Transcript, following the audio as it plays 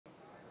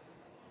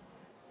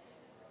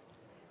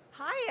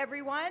Hi,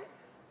 everyone.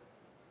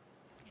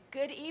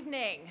 Good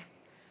evening.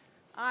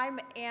 I'm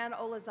Ann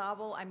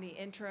Olazabal. I'm the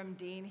interim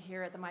dean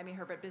here at the Miami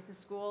Herbert Business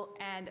School,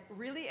 and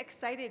really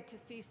excited to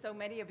see so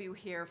many of you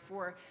here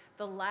for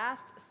the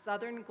last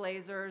Southern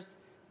Glazers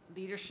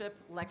Leadership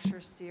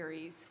Lecture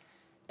Series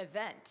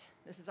event.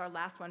 This is our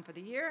last one for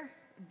the year.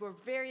 We're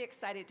very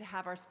excited to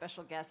have our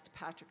special guest,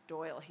 Patrick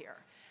Doyle, here.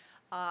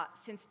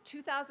 Since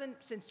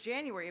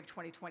January of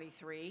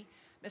 2023,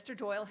 Mr.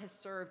 Doyle has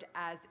served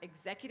as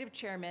Executive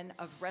Chairman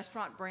of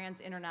Restaurant Brands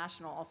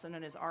International, also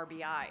known as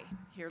RBI,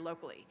 here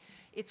locally.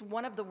 It's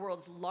one of the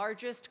world's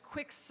largest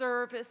quick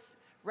service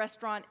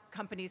restaurant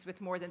companies with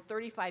more than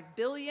 $35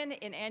 billion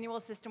in annual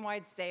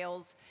system-wide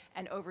sales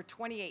and over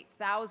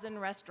 28,000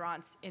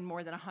 restaurants in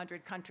more than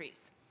 100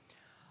 countries.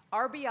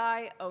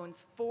 RBI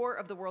owns 4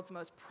 of the world's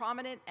most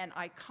prominent and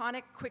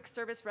iconic quick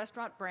service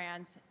restaurant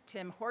brands: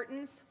 Tim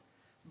Hortons,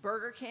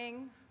 Burger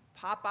King,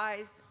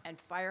 Popeyes, and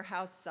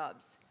Firehouse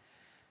Subs.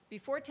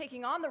 Before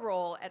taking on the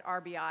role at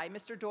RBI,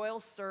 Mr. Doyle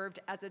served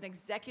as an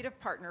executive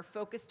partner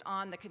focused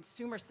on the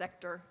consumer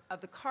sector of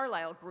the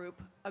Carlyle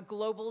Group, a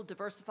global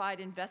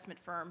diversified investment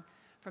firm,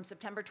 from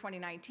September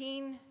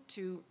 2019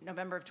 to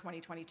November of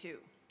 2022.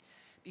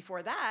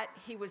 Before that,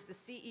 he was the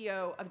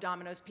CEO of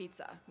Domino's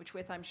Pizza, which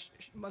with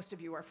most of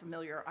you are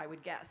familiar, I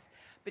would guess,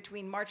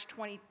 between March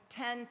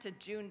 2010 to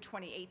June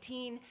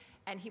 2018,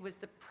 and he was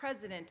the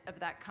president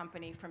of that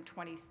company from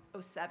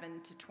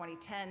 2007 to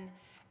 2010,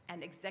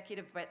 and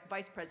Executive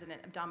Vice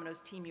President of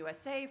Domino's Team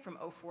USA from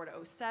 2004 to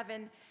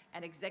 2007,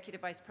 and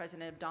Executive Vice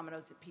President of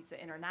Domino's Pizza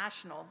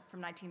International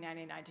from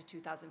 1999 to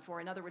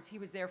 2004. In other words, he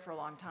was there for a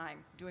long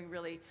time, doing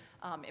really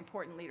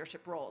important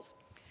leadership roles.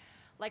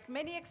 Like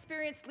many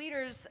experienced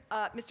leaders,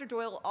 Mr.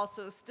 Doyle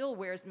also still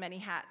wears many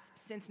hats.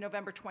 Since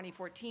November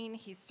 2014,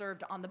 he's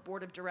served on the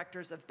board of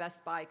directors of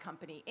Best Buy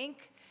Company, Inc.,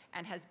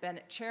 and has been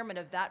chairman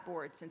of that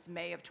board since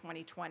May of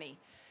 2020.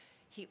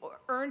 He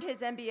earned his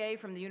MBA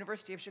from the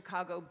University of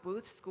Chicago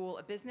Booth School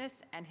of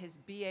Business and his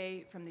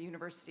BA from the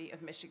University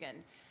of Michigan.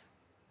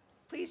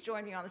 Please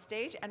join me on the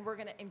stage, and we're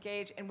going to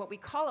engage in what we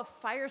call a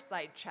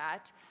fireside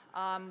chat.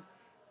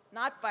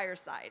 Not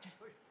fireside.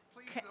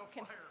 Please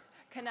no fire.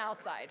 Canal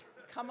side.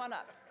 Come on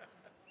up.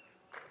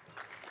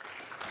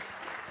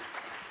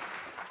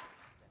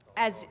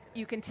 As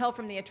you can tell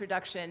from the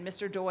introduction,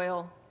 Mr.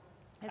 Doyle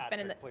has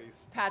been in the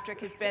Patrick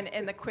has been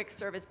in the quick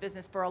service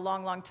business for a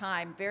long, long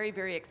time, very,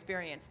 very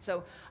experienced.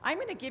 So I'm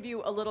going to give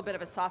you a little bit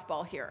of a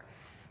softball here.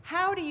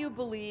 How do you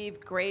believe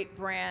great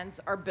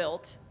brands are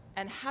built,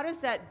 and how does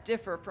that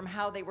differ from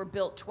how they were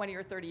built 20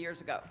 or 30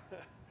 years ago?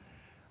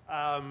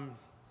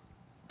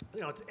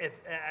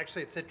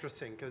 It's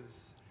interesting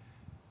because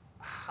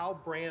how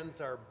brands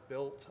are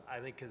built, I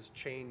think, has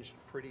changed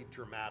pretty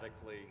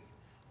dramatically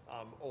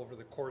over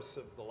the course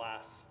of the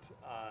last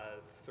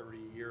 30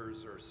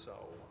 years or so.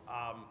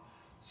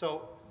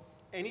 So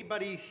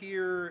anybody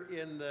here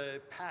in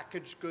the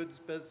packaged goods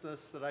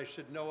business that I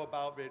should know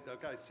about?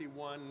 Okay, I see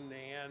one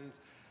hand.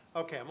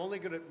 Okay, I'm only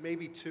going to,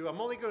 maybe two. I'm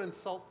only going to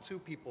insult 2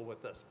 people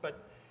with this.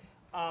 But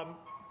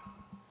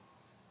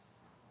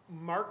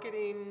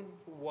marketing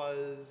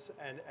was,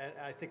 and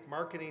I think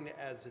marketing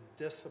as a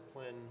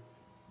discipline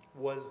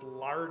was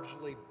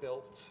largely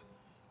built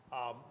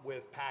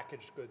with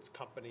packaged goods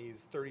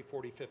companies 30,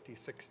 40, 50,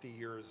 60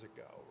 years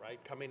ago, right?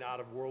 Coming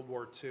out of World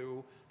War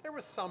II. There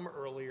was some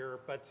earlier,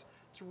 but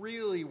it's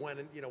really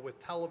when,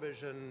 with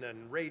television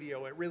and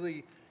radio, it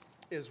really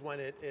is when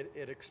it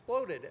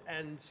exploded.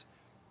 And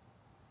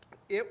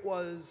it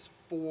was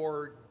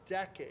for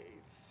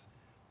decades.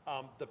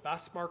 The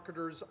best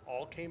marketers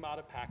all came out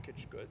of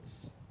packaged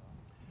goods.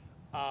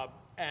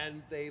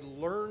 And they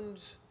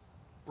learned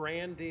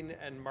branding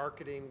and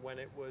marketing when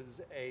it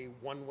was a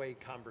one-way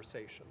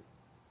conversation.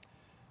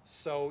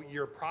 So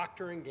you're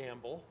Procter &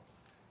 Gamble,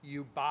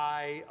 you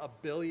buy $1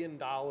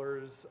 billion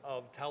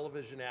of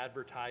television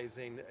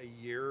advertising a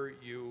year,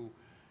 you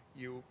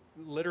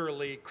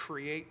literally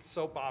create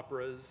soap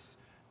operas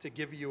to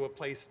give you a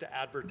place to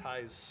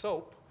advertise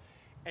soap,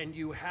 and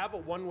you have a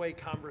one-way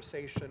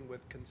conversation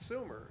with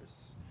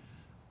consumers.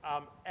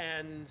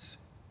 And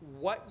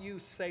what you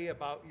say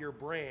about your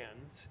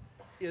brand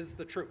is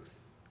the truth.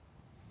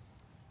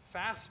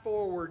 Fast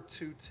forward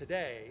to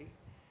today,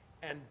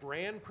 and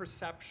brand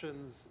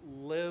perceptions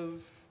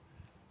live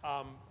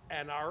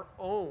and are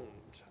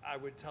owned, I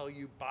would tell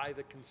you, by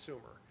the consumer.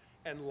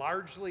 And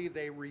largely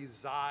they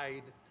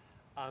reside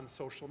on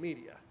social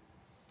media.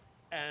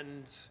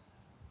 And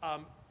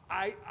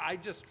I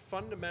just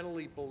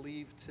fundamentally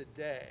believe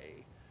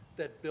today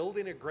that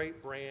building a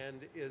great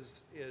brand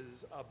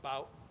is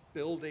about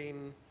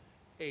building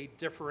a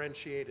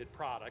differentiated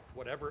product,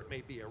 whatever it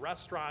may be, a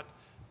restaurant,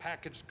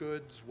 packaged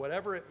goods,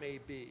 whatever it may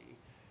be.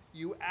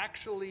 You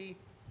actually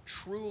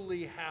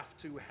truly have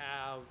to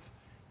have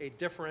a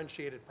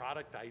differentiated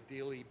product,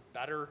 ideally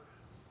better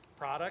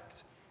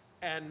product,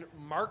 and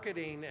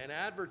marketing and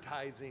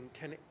advertising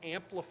can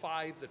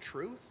amplify the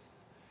truth,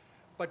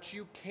 but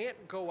you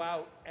can't go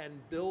out and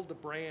build a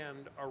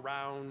brand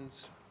around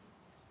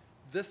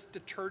this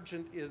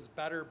detergent is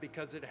better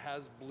because it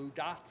has blue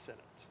dots in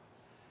it.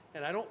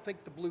 And I don't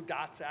think the blue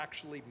dots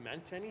actually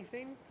meant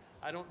anything.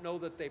 I don't know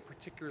that they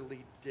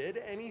particularly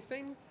did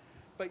anything,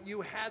 but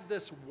you had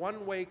this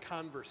one-way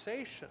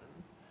conversation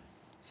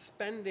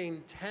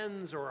spending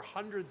tens or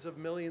hundreds of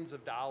millions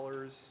of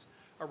dollars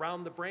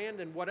around the brand,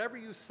 and whatever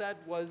you said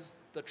was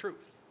the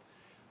truth.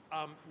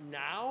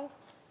 Now,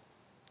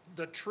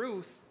 the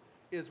truth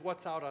is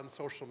what's out on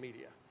social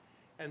media.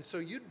 And so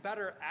you'd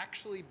better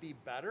actually be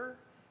better,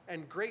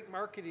 and great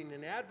marketing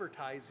and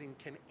advertising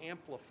can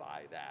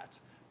amplify that.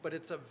 But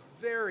it's a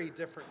very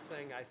different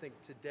thing, I think,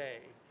 today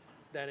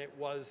than it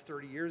was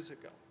 30 years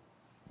ago.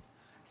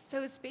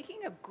 So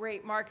speaking of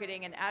great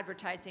marketing and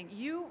advertising,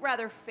 you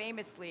rather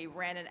famously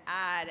ran an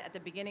ad at the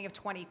beginning of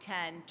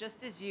 2010,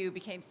 just as you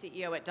became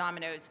CEO at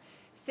Domino's,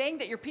 saying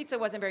that your pizza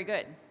wasn't very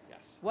good.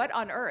 Yes. What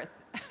on earth?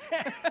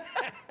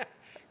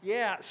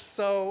 Yeah,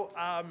 so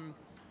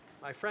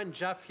my friend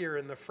Jeff here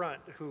in the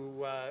front,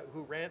 who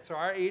ran, so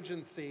our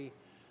agency,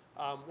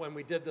 when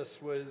we did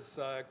this, was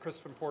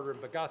Crispin Porter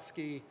and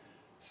Bogusky,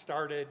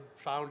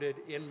 founded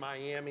in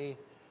Miami,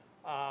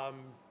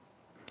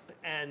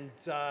 and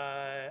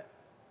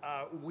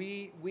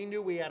we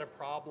knew we had a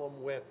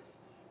problem with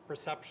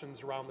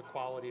perceptions around the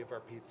quality of our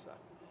pizza.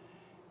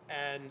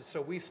 And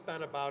so we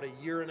spent about a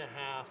year and a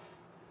half,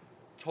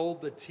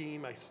 told the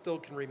team, I still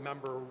can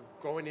remember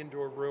going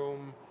into a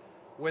room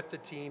with the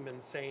team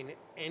and saying,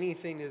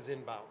 anything is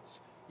inbounds.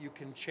 You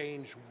can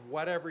change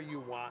whatever you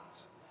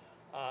want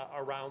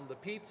around the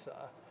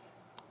pizza.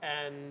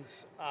 And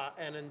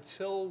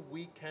until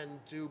we can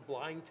do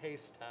blind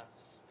taste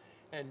tests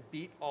and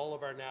beat all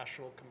of our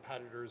national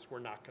competitors, we're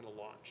not going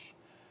to launch.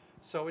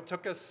 So it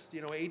took us,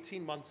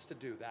 18 months to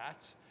do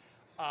that.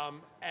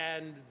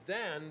 And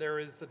then there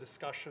is the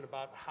discussion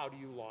about how do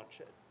you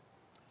launch it.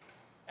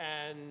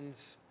 And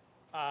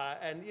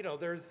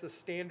there's the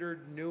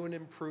standard new and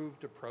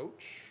improved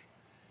approach.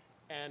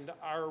 And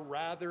our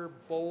rather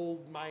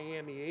bold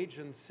Miami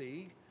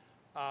agency,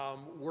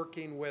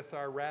 working with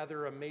our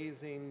rather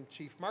amazing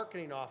chief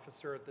marketing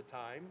officer at the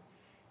time,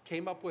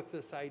 came up with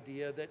this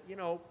idea that,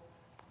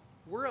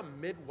 we're a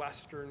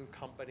Midwestern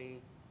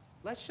company.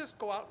 Let's just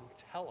go out and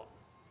tell them.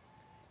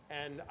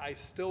 And I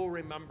still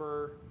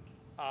remember,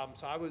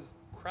 so I was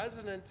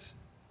president.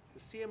 The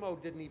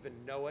CMO didn't even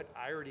know it.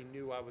 I already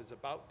knew I was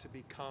about to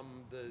become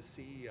the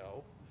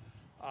CEO.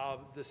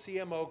 The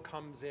CMO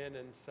comes in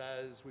and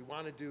says, we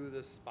want to do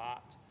this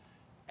spot,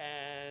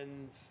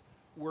 and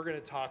we're going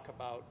to talk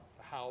about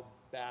how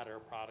bad our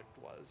product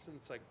was. And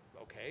it's like,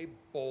 okay,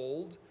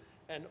 bold.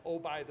 And oh,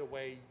 by the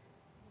way,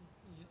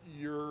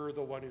 you're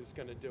the one who's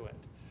going to do it.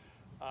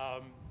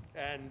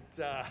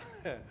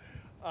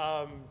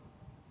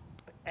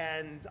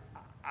 And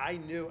I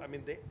knew,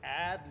 the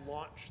ad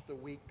launched the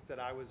week that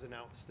I was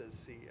announced as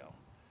CEO.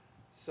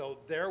 So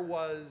there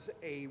was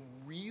a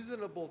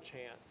reasonable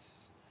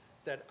chance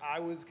that I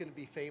was going to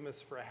be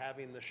famous for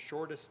having the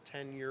shortest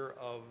tenure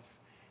of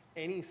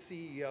any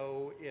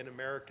CEO in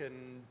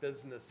American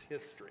business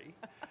history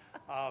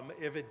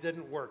if it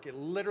didn't work.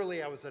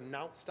 I was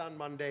announced on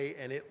Monday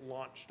and it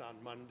launched on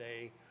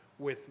Monday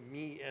with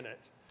me in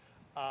it.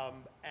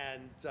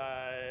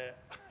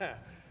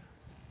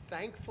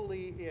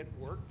 Thankfully it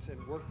worked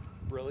and worked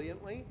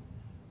brilliantly.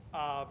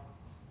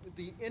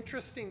 The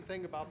interesting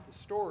thing about the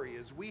story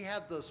is we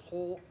had this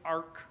whole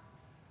arc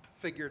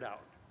figured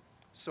out.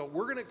 So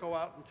we're going to go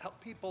out and tell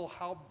people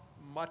how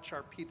much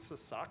our pizza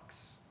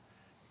sucks.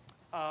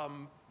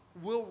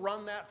 We'll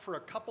run that for a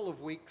couple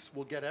of weeks.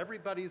 We'll get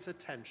everybody's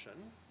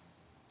attention.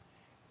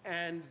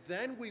 And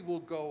then we will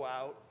go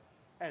out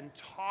and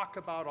talk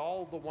about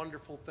all the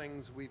wonderful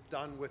things we've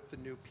done with the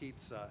new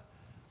pizza.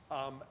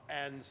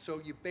 And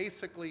so you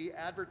basically,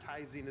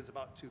 advertising is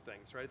about two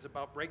things, right? It's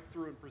about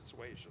breakthrough and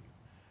persuasion.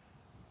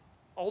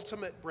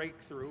 Ultimate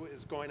breakthrough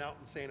is going out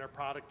and saying our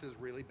product is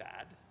really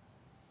bad.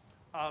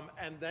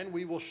 And then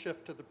we will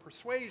shift to the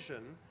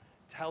persuasion,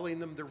 telling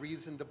them the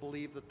reason to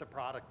believe that the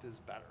product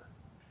is better.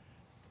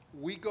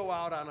 We go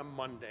out on a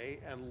Monday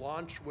and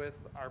launch with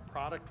our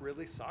product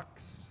really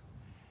sucks.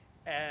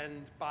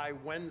 And by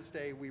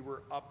Wednesday, we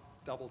were up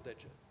double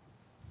digit.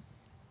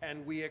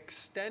 And we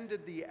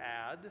extended the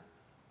ad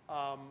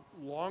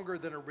longer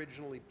than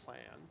originally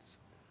planned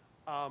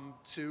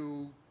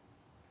to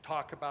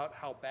talk about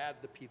how bad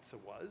the pizza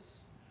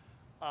was.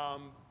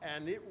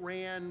 And it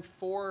ran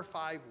 4 or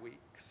 5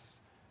 weeks.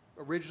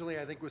 Originally,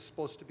 I think it was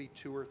supposed to be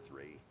 2 or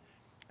 3.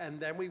 And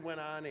then we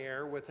went on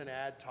air with an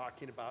ad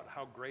talking about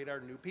how great our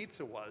new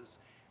pizza was,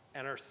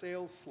 and our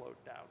sales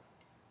slowed down.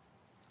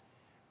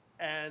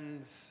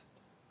 And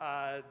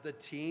the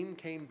team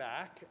came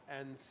back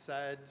and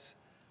said,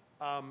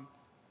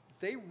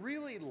 they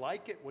really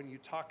like it when you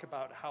talk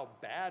about how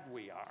bad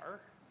we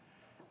are.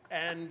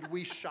 And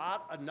we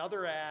shot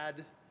another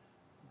ad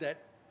that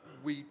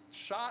we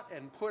shot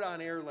and put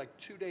on air like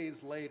 2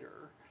 days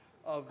later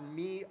of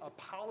me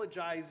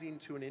apologizing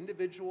to an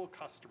individual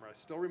customer. I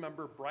still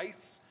remember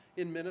Bryce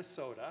in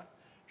Minnesota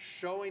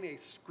showing a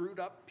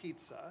screwed up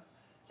pizza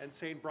and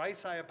saying,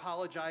 Bryce, I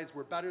apologize,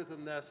 we're better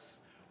than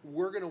this.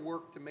 We're gonna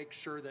work to make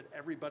sure that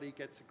everybody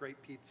gets a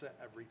great pizza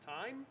every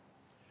time.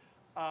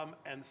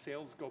 and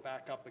sales go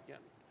back up again.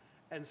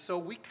 And so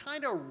we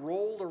kind of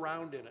rolled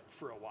around in it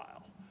for a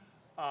while.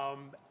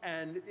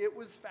 And it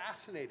was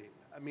fascinating.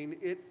 I mean,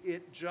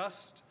 it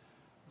just,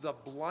 the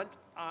blunt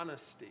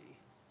honesty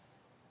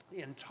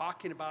in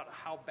talking about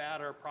how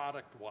bad our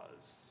product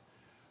was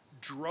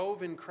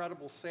drove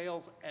incredible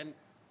sales, and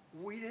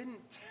we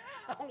didn't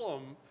tell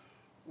them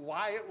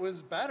why it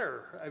was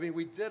better. I mean,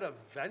 we did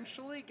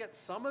eventually get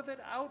some of it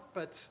out,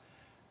 but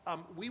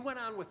we went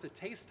on with the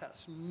taste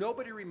test.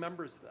 Nobody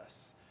remembers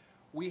this.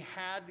 We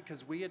had,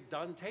 because we had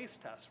done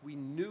taste tests, we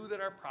knew that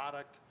our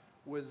product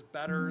was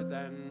better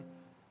than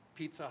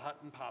Pizza Hut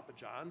and Papa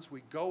John's.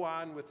 We go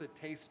on with a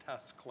taste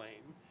test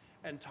claim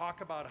and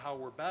talk about how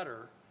we're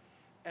better,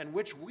 and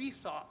which we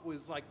thought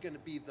was like going to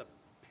be the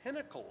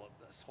pinnacle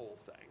of this whole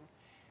thing.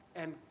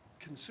 And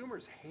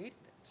consumers hated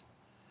it.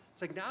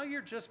 It's like, now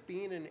you're just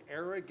being an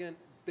arrogant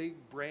big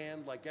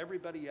brand like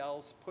everybody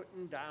else,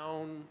 putting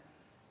down,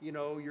 you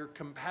know, your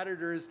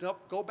competitors. Nope,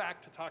 go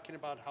back to talking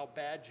about how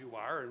bad you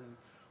are, and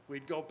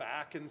we'd go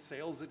back and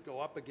sales would go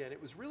up again.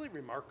 It was really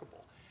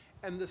remarkable.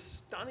 And the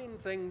stunning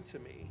thing to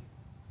me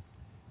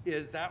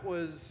is that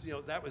was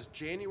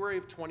January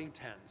of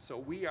 2010. So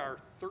we are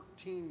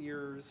 13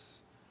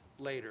 years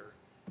later,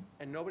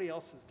 and nobody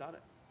else has done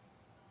it.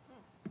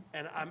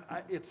 And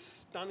it's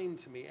stunning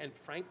to me. And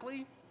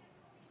frankly,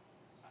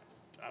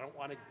 I don't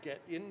want to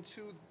get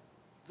into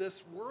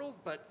this world,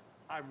 but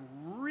I'm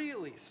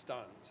really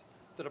stunned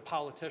that a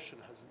politician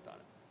hasn't done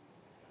it.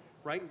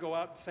 Right? And go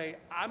out and say,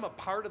 I'm a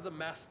part of the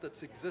mess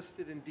that's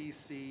existed in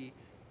DC.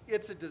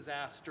 It's a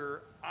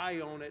disaster. I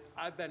own it.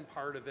 I've been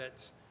part of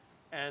it.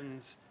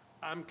 And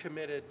I'm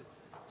committed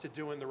to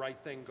doing the right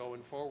thing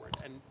going forward.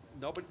 And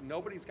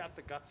nobody's got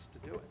the guts to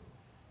do it.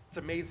 It's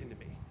amazing to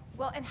me.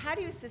 Well, and how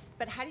do you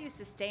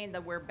sustain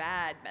the "we're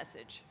bad"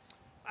 message?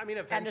 I mean,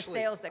 eventually, and the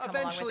sales that come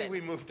eventually along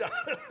with we moved out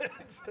of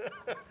it.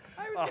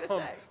 I was going to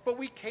say. But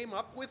we came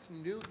up with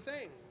new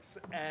things,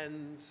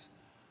 and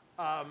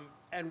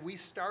we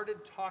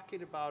started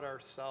talking about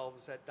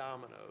ourselves at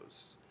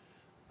Domino's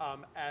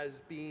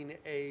as being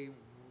a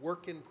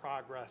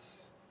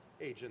work-in-progress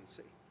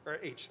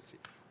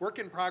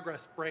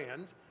work-in-progress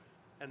brand.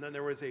 And then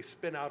there was a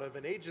spin-out of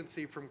an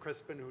agency from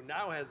Crispin, who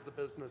now has the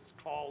business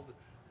called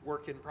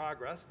Work in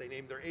Progress. They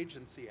named their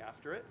agency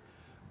after it.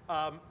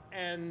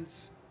 And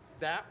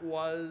that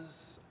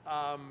was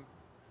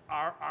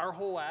our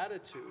whole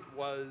attitude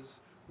was,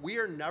 we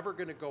are never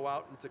going to go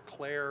out and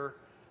declare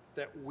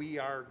that we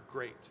are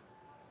great.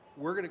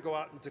 We're going to go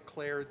out and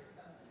declare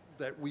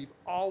that we've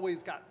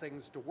always got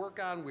things to work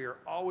on. We are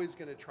always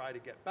going to try to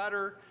get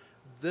better.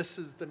 This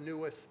is the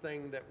newest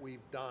thing that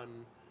we've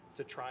done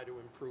to try to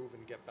improve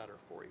and get better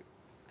for you.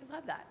 I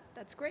love that.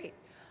 That's great.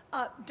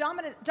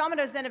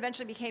 Domino's then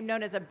eventually became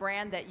known as a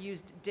brand that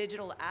used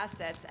digital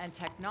assets and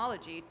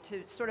technology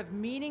to sort of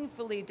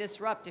meaningfully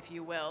disrupt, if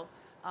you will,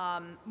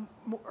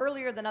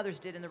 earlier than others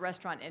did in the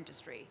restaurant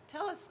industry.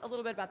 Tell us a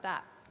little bit about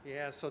that.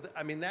 Yeah, so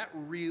I mean, that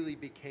really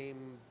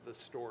became the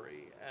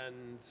story.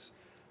 And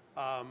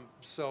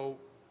so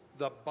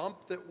the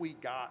bump that we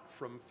got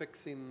from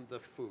fixing the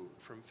food,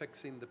 from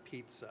fixing the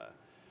pizza,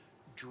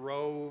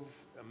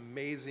 drove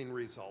amazing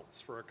results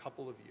for a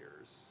couple of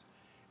years.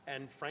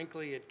 And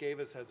frankly, it gave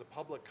us, as a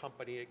public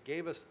company, it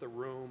gave us the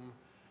room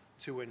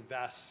to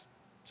invest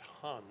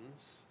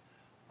tons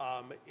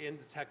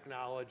into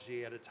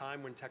technology at a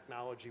time when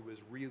technology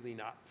was really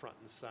not front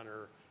and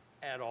center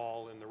at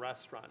all in the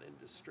restaurant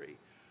industry.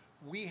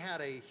 We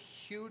had a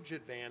huge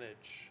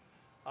advantage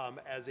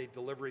as a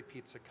delivery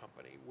pizza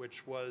company,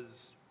 which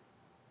was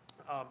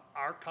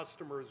our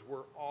customers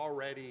were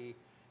already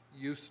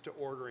used to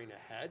ordering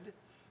ahead.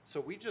 So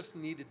we just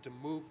needed to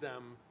move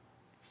them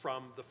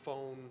from the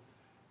phone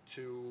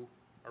to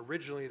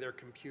originally their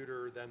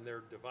computer, then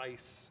their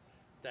device,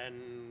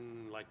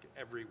 then like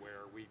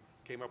everywhere. We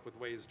came up with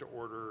ways to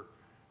order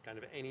kind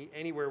of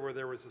anywhere where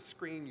there was a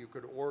screen you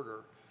could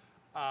order.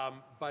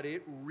 But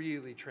it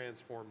really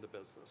transformed the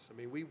business. I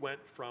mean, we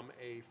went from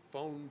a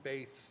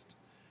phone-based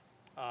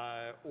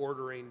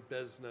ordering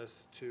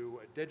business to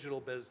a digital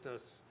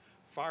business,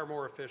 far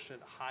more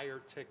efficient,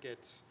 higher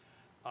tickets,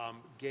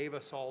 gave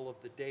us all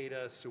of the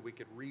data so we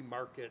could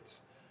remarket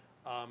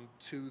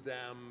to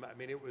them. I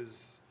mean, it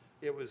was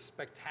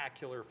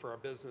spectacular for our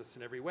business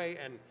in every way,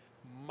 and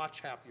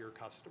much happier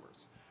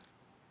customers.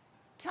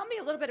 Tell me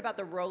a little bit about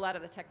the rollout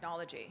of the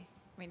technology.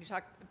 I mean, you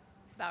talked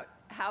about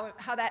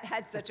how that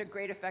had such a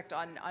great effect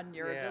on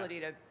your ability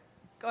to,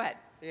 go ahead.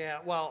 Yeah,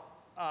 well,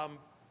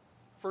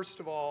 first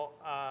of all,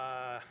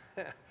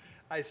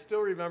 I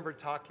still remember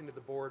talking to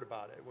the board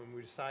about it when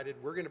we decided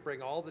we're going to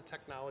bring all the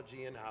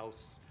technology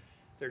in-house.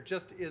 There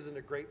just isn't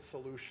a great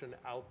solution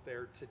out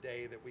there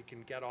today that we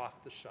can get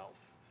off the shelf.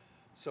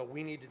 So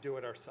we need to do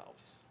it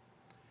ourselves.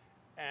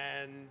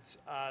 And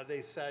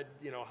they said,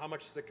 you know, how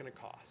much is it going to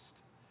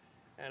cost?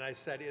 And I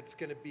said, it's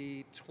going to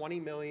be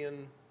 $20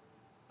 million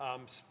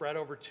spread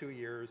over 2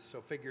 years.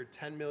 So figure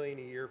 $10 million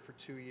a year for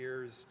 2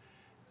 years.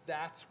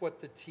 That's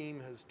what the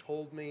team has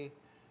told me.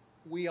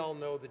 We all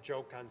know the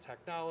joke on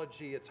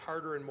technology. It's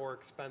harder and more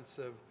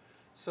expensive.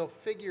 So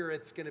figure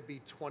it's going to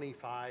be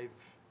 25,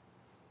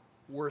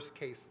 worst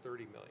case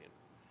 30 million.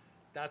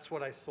 That's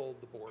what I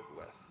sold the board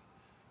with.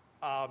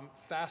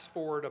 Fast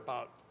forward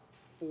about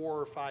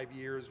 4 or 5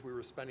 years, we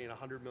were spending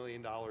 $100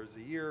 million a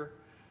year.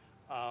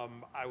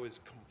 I was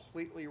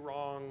completely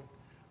wrong.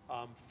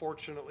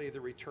 Fortunately,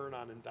 the return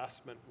on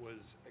investment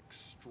was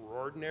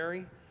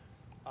extraordinary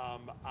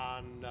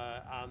on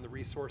the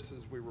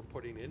resources we were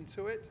putting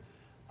into it,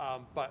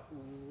 but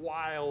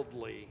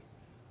wildly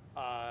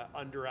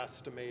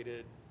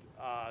underestimated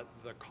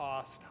the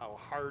cost, how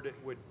hard it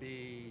would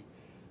be.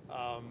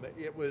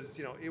 It was,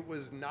 it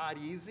was not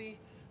easy,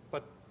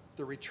 but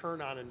the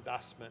return on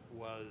investment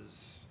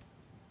was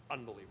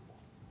unbelievable.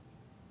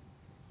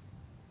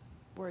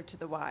 Word to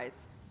the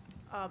wise.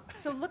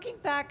 So looking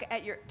back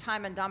at your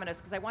time in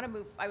Domino's, because I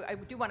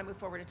do want to move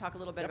forward and talk a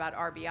little bit about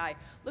RBI.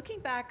 Looking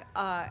back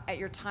at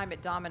your time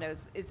at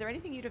Domino's, is there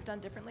anything you'd have done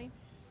differently?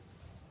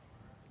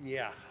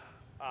 Yeah.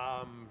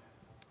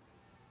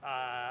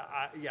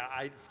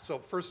 So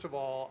first of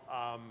all,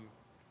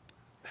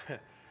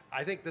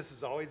 I think this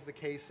is always the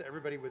case.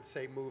 Everybody would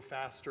say move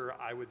faster.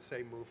 I would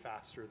say move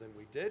faster than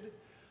we did.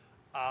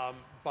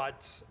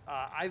 But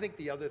I think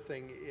the other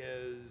thing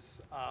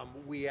is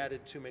we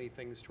added too many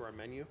things to our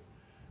menu.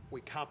 We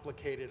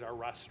complicated our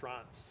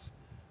restaurants.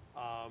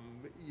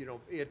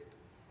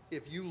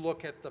 If you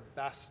look at the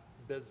best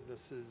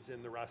businesses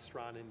in the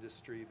restaurant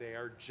industry, they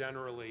are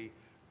generally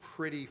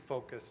pretty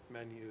focused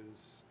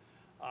menus.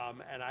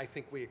 And I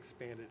think we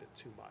expanded it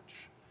too much.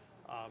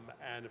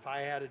 And if I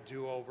had a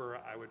do-over,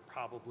 I would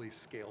probably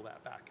scale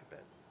that back a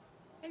bit.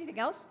 Anything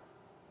else?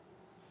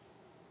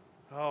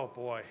 Oh,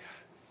 boy.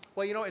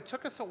 Well, it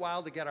took us a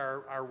while to get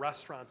our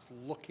restaurants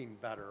looking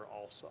better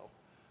also.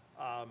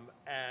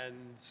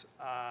 And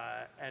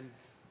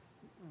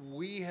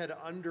we had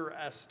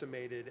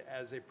underestimated,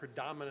 as a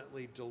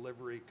predominantly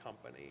delivery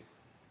company,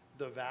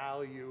 the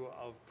value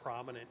of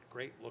prominent,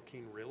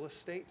 great-looking real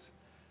estate.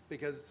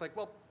 Because it's like,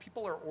 well,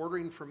 people are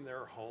ordering from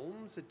their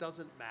homes. It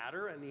doesn't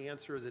matter. And the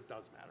answer is it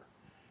does matter.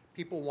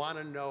 People want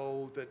to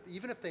know that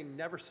even if they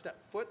never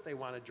step foot, they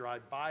want to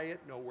drive by it,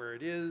 know where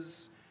it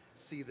is,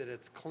 see that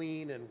it's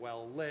clean and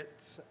well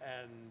lit.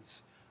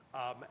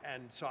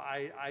 And so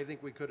I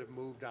think we could have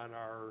moved on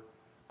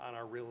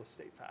our real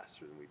estate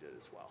faster than we did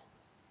as well.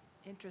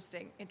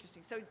 Interesting.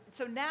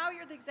 So now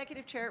you're the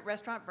executive chair at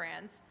Restaurant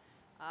Brands.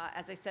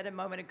 As I said a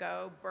moment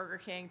ago, Burger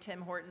King,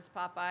 Tim Hortons,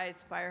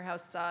 Popeyes,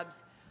 Firehouse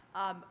Subs.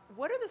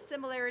 What are the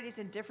similarities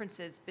and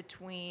differences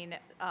between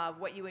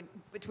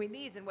between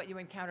these and what you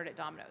encountered at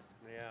Domino's?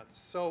 Yeah.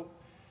 So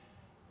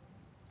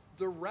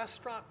the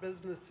restaurant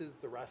business is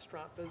the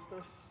restaurant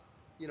business.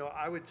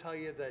 I would tell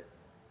you that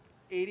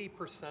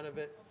 80% of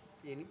it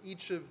in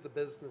each of the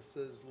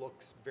businesses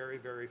looks very,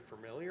 very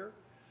familiar.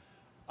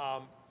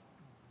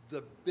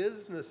 The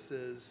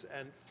businesses,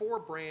 and 4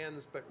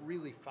 brands, but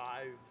really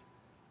 5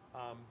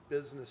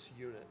 business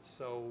units.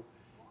 So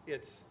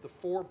it's the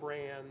 4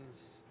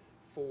 brands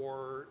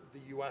for the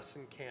US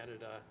and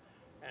Canada,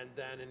 and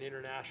then an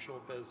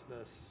international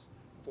business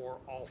for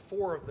all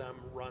 4 of them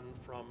run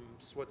from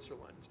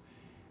Switzerland.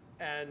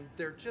 And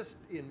they're just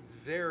in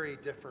very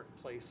different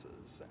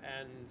places.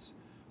 And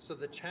so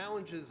the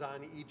challenges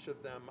on each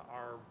of them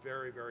are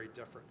very, very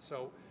different.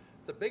 So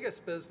the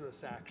biggest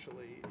business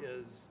actually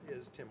is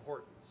Tim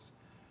Hortons.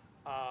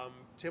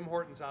 Tim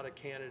Hortons out of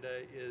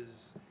Canada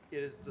is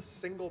the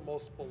single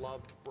most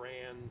beloved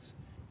brand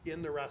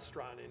in the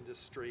restaurant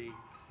industry,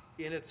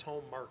 in its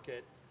home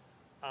market,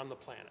 on the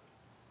planet.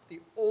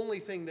 The only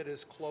thing that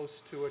is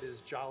close to it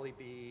is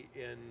Jollibee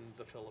in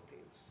the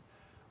Philippines.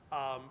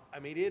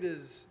 It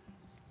is,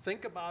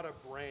 think about a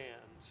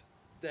brand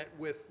that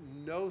with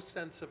no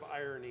sense of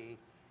irony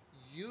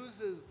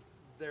uses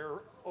their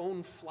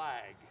own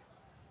flag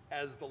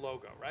as the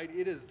logo, right?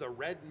 It is the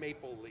red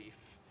maple leaf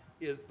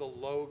is the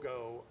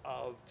logo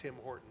of Tim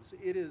Hortons.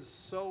 It is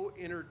so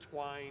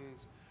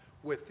intertwined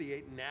with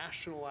the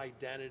national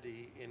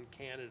identity in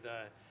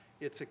Canada.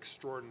 It's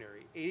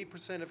extraordinary.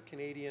 80% of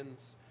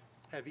Canadians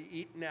have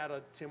eaten at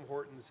a Tim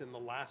Hortons in the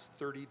last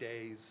 30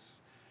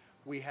 days.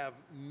 We have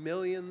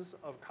millions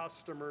of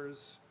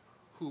customers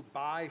who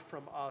buy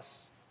from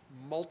us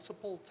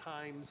multiple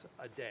times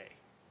a day.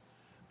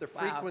 The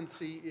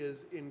frequency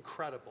is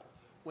incredible.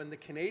 When the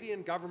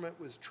Canadian government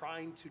was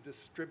trying to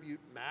distribute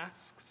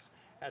masks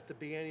at the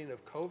beginning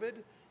of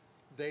COVID,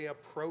 they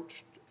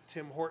approached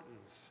Tim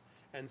Hortons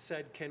and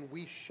said, can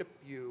we ship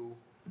you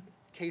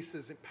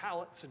cases and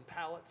pallets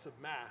of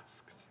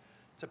masks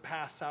to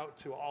pass out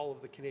to all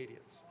of the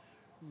Canadians?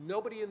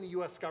 Nobody in the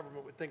US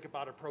government would think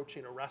about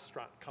approaching a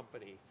restaurant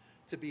company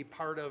to be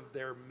part of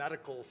their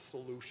medical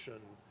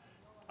solution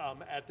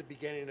at the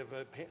beginning of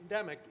a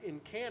pandemic. In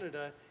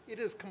Canada, it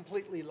is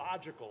completely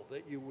logical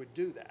that you would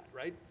do that,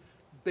 right?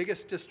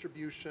 Biggest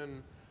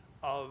distribution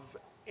of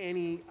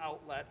any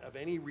outlet, of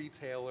any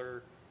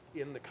retailer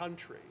in the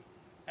country.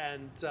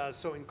 And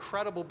so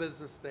incredible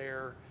business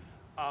there.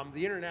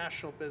 The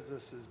international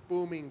business is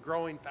booming,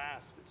 growing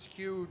fast. It's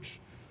huge.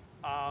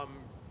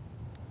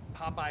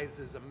 Popeyes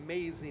is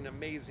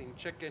amazing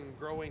chicken,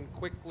 growing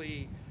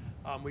quickly.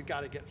 We've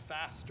got to get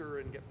faster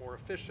and get more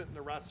efficient in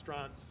the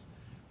restaurants.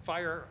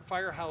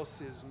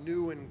 Firehouse is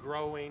new and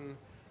growing.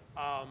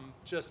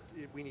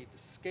 We need to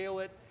scale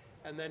it.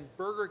 And then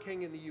Burger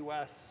King in the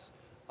U.S.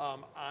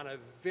 On a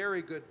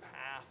very good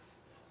path,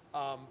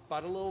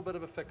 but a little bit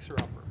of a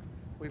fixer-upper.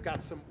 We've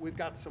got some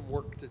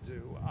work to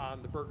do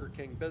on the Burger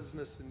King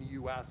business in the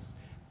U.S.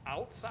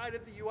 Outside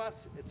of the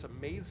U.S., it's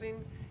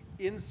amazing.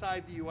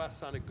 Inside the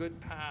U.S., on a good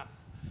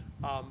path,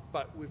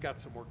 but we've got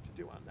some work to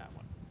do on that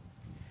one.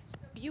 So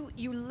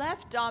you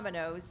left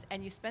Domino's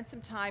and you spent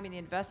some time in the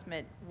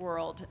investment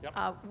world.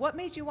 Yep. What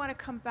made you want to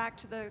come back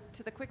to the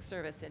quick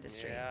service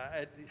industry?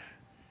 Yeah,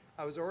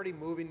 I was already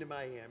moving to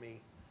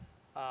Miami,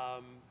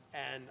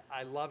 and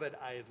I love it.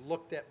 I had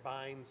looked at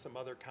buying some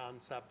other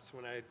concepts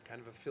when I had kind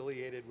of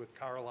affiliated with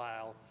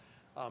Carlyle.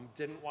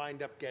 Didn't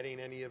wind up getting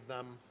any of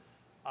them.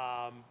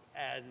 I've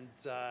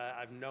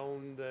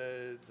known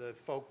the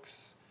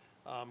folks,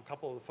 a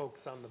couple of the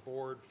folks on the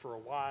board for a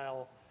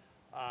while.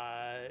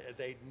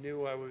 They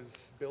knew I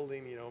was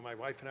building, my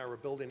wife and I were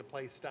building a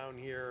place down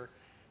here,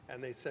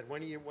 and they said,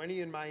 when are you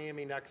in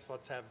Miami next?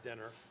 Let's have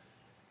dinner.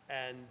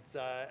 And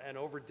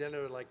over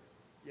dinner,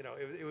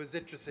 it was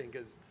interesting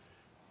because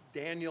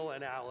Daniel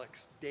and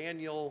Alex,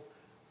 Daniel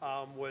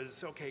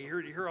was, okay,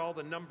 here are all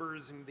the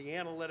numbers and the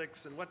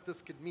analytics and what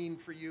this could mean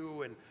for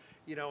you, and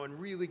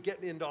really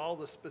getting into all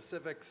the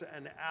specifics.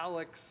 And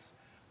Alex,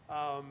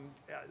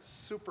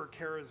 super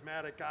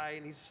charismatic guy,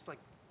 and he's just like,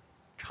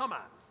 come on,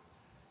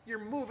 you're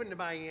moving to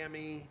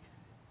Miami,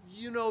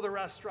 the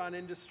restaurant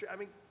industry. I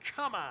mean,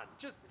 come on,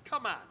 just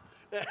come on.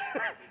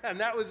 And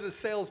that was his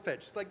sales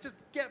pitch. It's like, just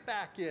get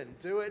back in,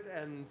 do it.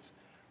 And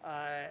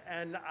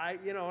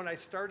I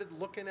started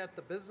looking at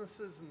the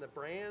businesses and the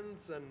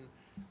brands, and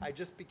I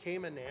just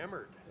became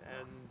enamored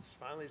and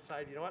finally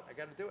decided, you know what, I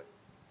got to do it.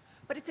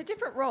 But it's a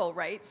different role,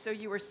 right? So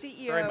you were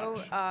CEO. Very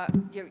much.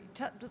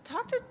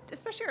 Talk to,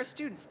 especially our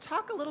students,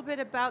 talk a little bit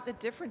about the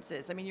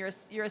differences. I mean, you're a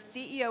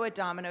CEO at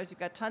Domino's. You've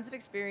got tons of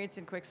experience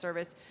in quick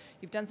service.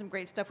 You've done some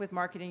great stuff with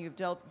marketing. You've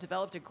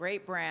developed a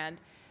great brand.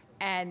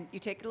 And you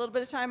take a little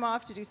bit of time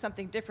off to do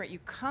something different. You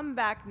come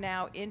back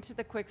now into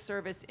the quick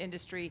service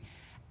industry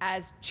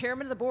as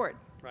chairman of the board.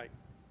 Right.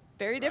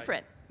 Very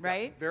different,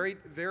 right? Yeah, very,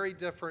 very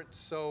different.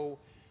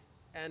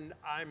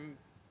 I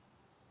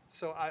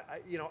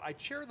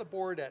chair the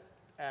board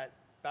at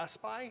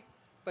Best Buy,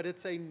 but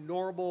it's a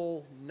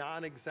normal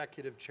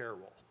non-executive chair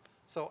role.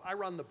 So I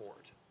run the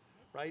board,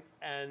 right?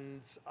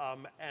 And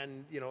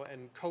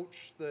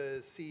coach the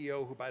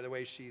CEO, who, by the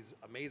way, she's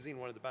amazing,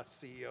 one of the best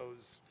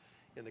CEOs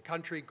in the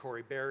country,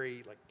 Corey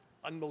Berry,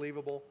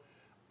 unbelievable.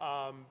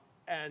 But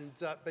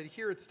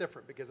here it's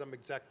different because I'm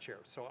exec chair.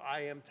 So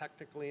I am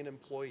technically an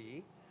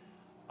employee.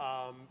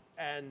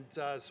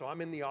 So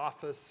I'm in the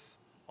office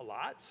a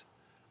lot.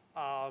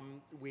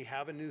 We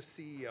have a new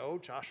CEO,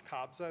 Josh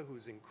Kabza,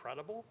 who's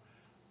incredible.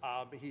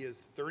 He is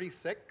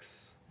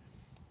 36.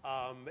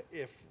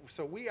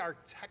 So we are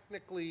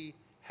technically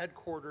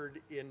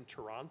headquartered in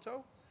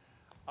Toronto.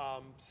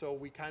 So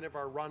we kind of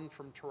are run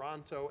from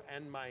Toronto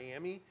and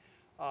Miami.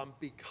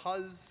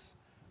 Because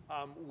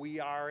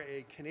we are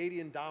a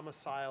Canadian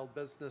domiciled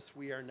business,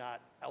 we are not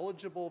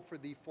eligible for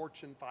the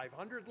Fortune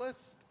 500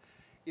 list.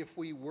 If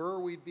we were,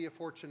 we'd be a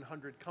Fortune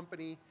 100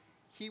 company.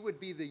 He would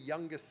be the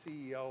youngest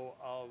CEO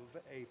of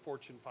a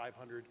Fortune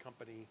 500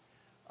 company,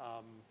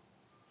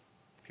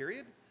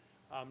 period.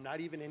 Not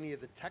even any of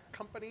the tech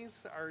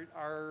companies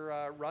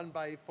are run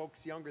by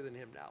folks younger than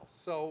him now.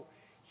 So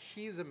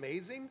he's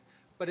amazing,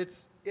 but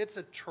it's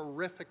a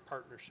terrific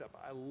partnership.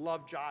 I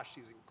love Josh.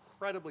 He's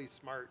incredibly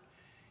smart.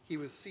 He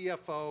was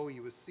CFO, he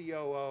was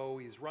COO,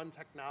 he's run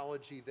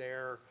technology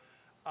there.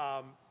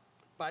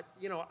 But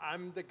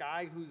I'm the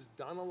guy who's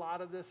done a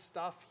lot of this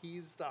stuff.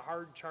 He's the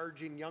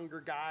hard-charging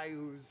younger guy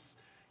who's,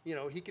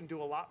 he can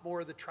do a lot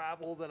more of the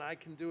travel than I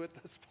can do at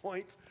this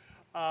point.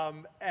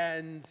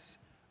 And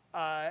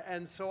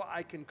so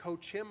I can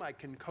coach him. I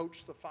can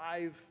coach the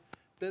 5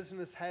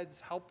 business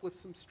heads, help with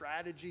some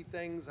strategy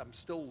things. I'm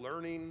still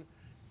learning,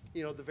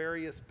 the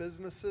various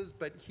businesses,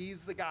 but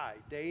he's the guy,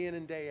 day in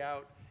and day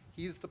out.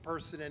 He's the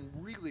person, and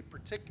really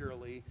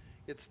particularly,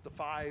 it's the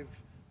 5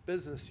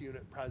 business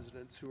unit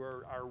presidents who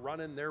are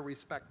running their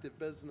respective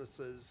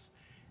businesses.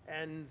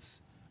 And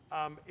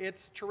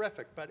it's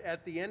terrific. But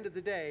at the end of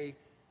the day,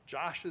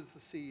 Josh is the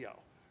CEO,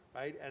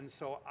 right? And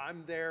so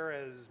I'm there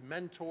as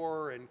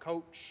mentor and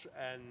coach,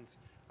 and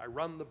I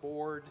run the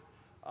board.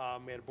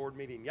 We had a board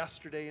meeting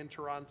yesterday in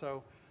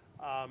Toronto.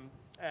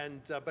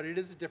 But it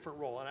is a different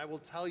role. And I will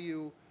tell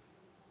you,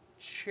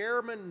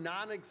 chairman,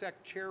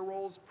 non-exec chair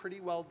roles, pretty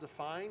well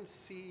defined.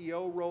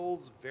 CEO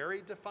roles,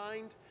 very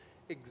defined.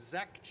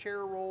 Exec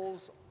chair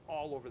roles,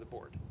 all over the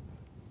board.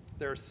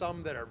 There are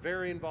some that are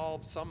very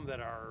involved, some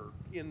that are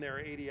in there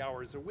 80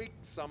 hours a week,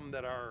 some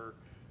that are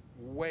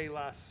way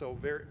less, so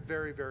very,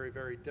 very, very,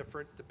 very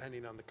different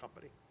depending on the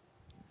company.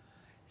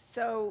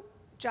 So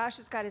Josh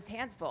has got his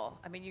hands full.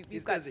 I mean,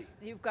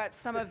 you've got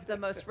some of the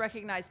most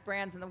recognized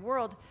brands in the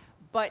world,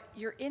 but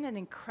you're in an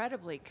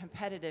incredibly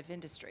competitive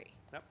industry.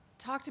 Yep.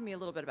 Talk to me a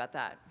little bit about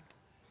that.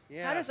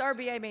 Yes. How does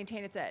RBA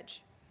maintain its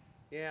edge?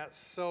 Yeah,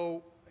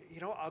 so,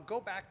 I'll go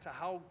back to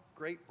how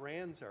great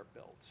brands are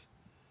built.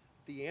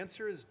 The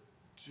answer is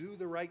do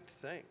the right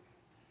thing,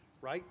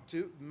 right?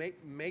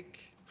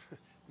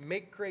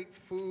 Make great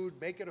food,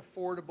 make it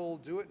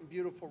affordable, do it in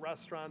beautiful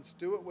restaurants,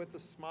 do it with a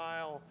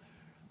smile,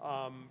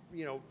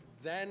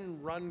 then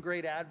run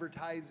great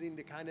advertising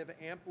to kind of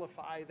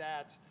amplify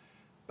that.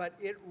 But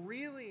it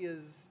really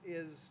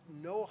is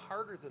no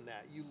harder than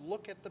that. You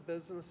look at the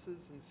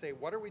businesses and say,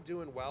 what are we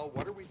doing well?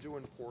 What are we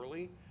doing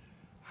poorly?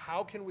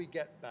 How can we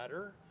get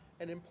better?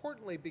 And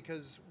importantly,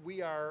 because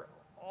we are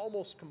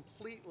almost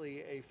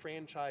completely a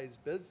franchise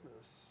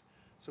business,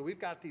 so we've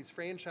got these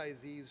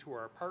franchisees who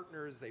are our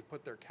partners. They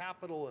put their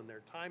capital and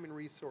their time and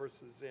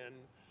resources in.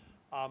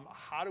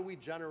 How do we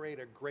generate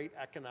a great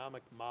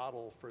economic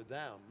model for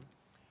them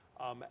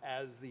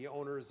as the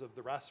owners of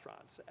the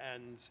restaurants?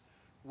 And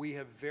we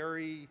have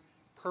very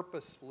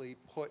purposefully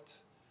put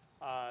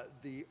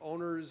the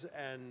owners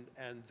and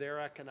their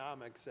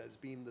economics as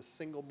being the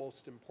single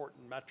most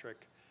important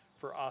metric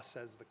for us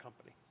as the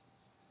company.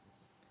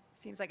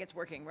 Seems like it's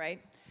working,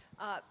 right?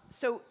 I'm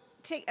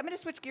going to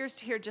switch gears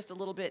here just a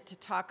little bit to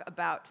talk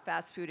about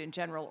fast food in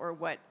general, or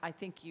what I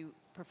think you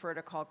prefer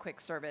to call quick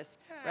service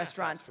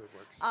restaurants. Fast food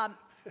works.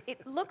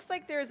 It looks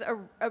like there's a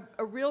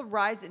real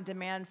rise in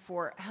demand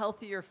for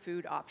healthier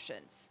food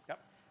options. Yep.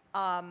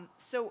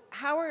 So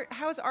how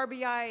is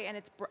RBI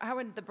and how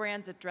are the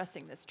brands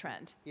addressing this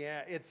trend?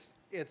 Yeah, it's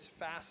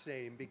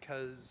fascinating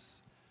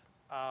because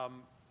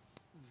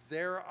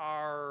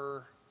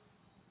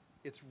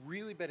it's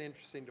really been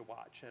interesting to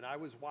watch. And I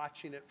was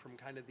watching it from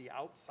kind of the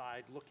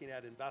outside, looking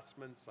at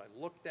investments. I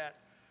looked at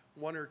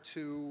one or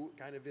two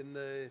kind of in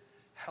the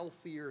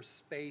healthier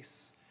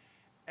space.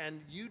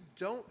 And you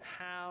don't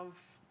have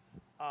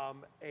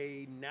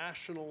a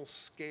national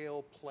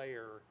scale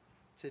player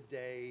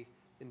today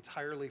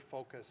entirely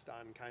focused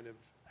on kind of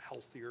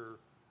healthier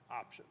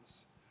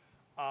options.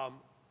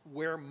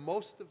 Where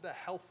most of the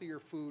healthier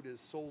food is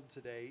sold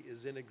today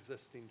is in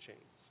existing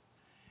chains.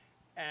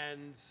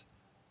 And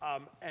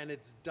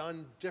it's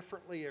done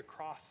differently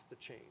across the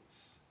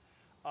chains.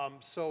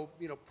 So,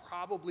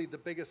 probably the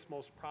biggest,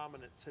 most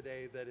prominent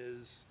today that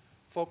is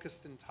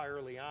focused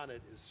entirely on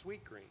it is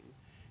Sweet Green.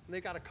 And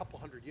they've got a couple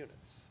hundred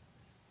units.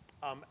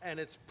 And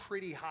it's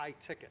pretty high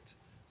ticket.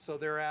 So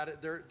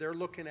they're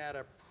looking at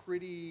a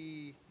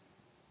pretty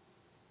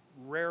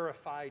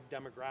rarefied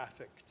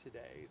demographic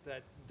today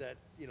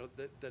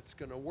that's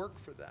going to work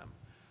for them.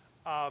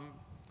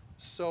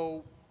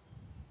 So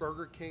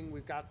Burger King,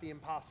 we've got the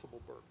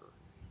Impossible Burger.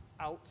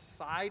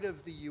 Outside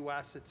of the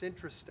U.S., it's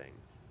interesting.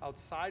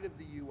 Outside of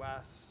the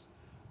U.S.,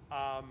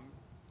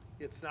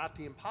 it's not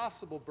the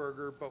Impossible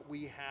Burger, but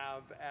we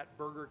have at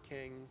Burger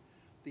King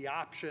the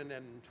option,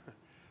 and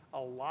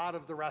a lot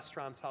of the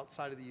restaurants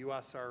outside of the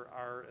U.S.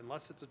 are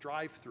unless it's a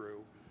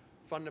drive-through,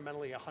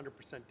 fundamentally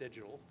 100%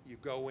 digital. You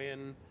go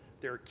in,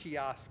 there are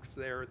kiosks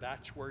there,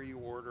 that's where you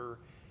order,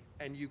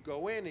 and you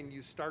go in and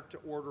you start to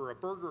order a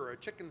burger or a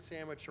chicken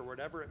sandwich or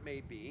whatever it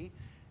may be,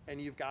 and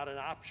you've got an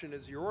option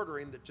as you're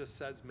ordering that just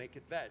says make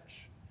it veg.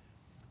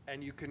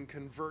 And you can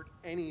convert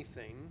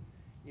anything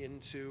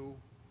into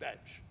veg.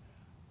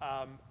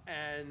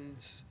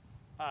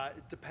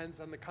 It depends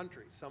on the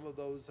country. Some of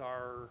those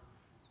are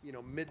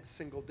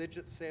mid-single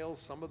digit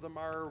sales. Some of them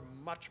are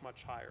much,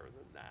 much higher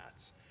than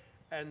that.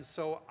 And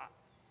so,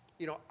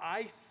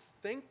 I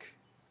think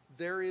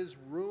there is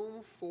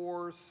room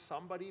for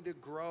somebody to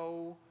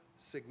grow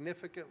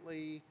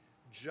significantly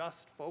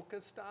just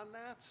focused on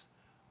that.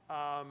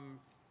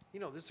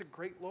 There's a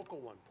great local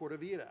one, Porta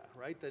Vida,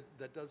 right,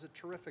 that does a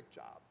terrific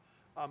job.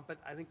 But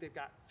I think they've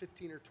got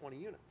 15 or 20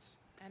 units.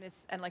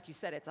 And like you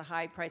said, it's a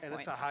high price point. And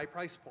it's a high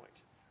price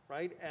point,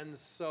 right? And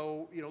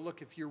so,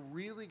 look, if you're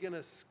really going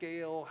to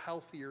scale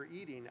healthier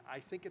eating, I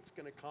think it's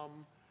going to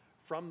come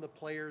from the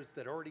players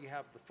that already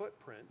have the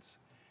footprint.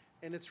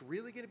 And it's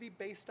really going to be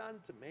based on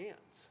demand.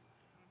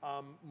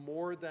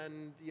 More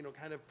than,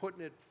 kind of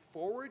putting it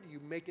forward,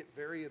 you make it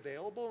very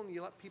available and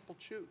you let people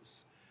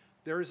choose.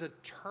 There's a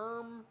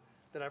term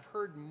that I've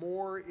heard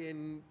more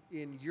in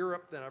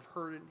Europe than I've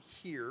heard it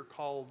here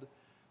called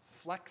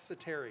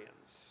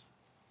flexitarians,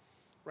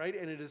 right?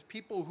 And it is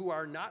people who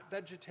are not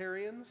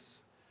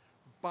vegetarians,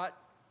 but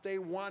they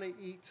want to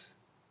eat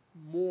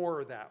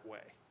more that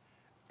way.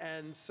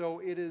 And so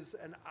it is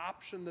an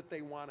option that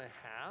they want to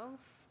have,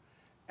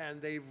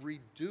 and they've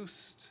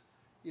reduced,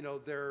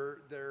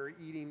 they're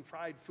eating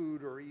fried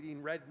food or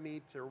eating red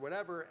meat or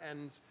whatever,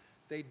 and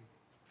they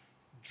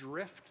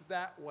drift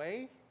that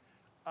way.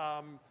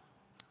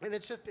 And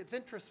it's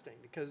interesting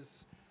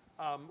because,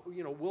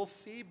 we'll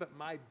see, but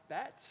my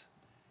bet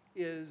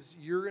is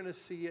you're going to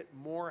see it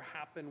more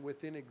happen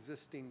within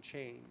existing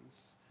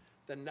chains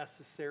than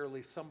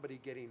necessarily somebody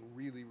getting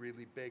really,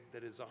 really big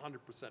that is 100%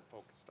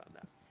 focused on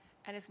that.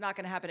 And it's not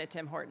going to happen at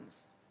Tim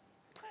Hortons.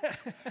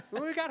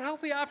 Well, we got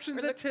healthy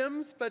options at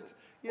Tim's, but,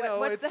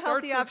 what's it the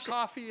starts healthy as option?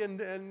 coffee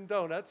and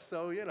donuts,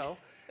 so,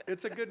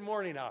 it's a good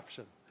morning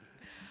option.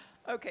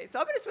 Okay, so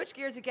I'm going to switch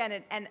gears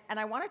again, and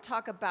I want to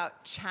talk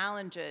about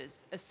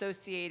challenges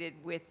associated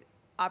with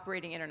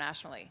operating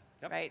internationally,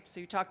 Yep. right? So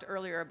you talked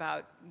earlier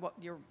about what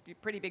your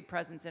pretty big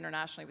presence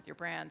internationally with your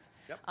brands.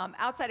 Yep.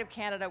 Outside of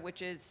Canada,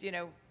 which is,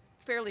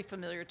 fairly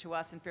familiar to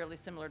us and fairly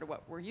similar to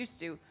what we're used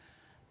to,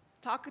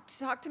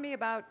 talk to me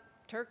about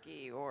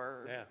Turkey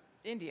or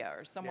India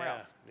or somewhere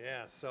else.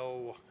 Yeah,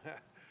 so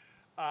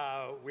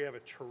we have a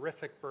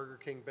terrific Burger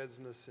King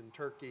business in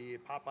Turkey,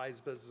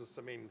 Popeye's business.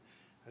 I mean,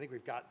 I think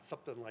we've got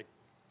something like,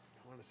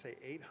 I want to say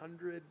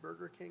 800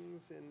 Burger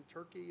Kings in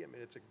Turkey. I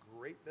mean, it's a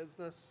great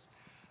business.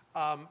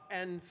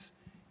 And,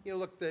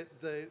 look,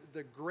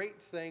 the great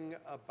thing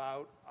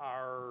about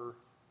our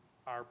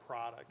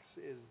products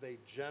is they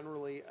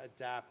generally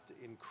adapt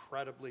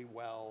incredibly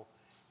well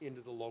into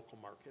the local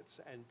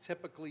markets. And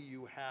typically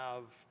you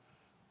have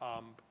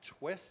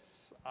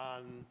twists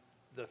on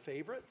the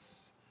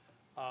favorites.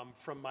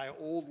 From my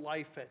old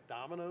life at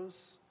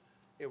Domino's,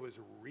 it was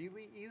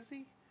really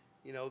easy.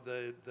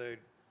 The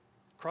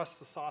crust,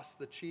 the sauce,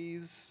 the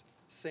cheese,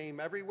 same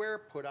everywhere.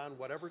 Put on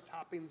whatever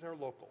toppings are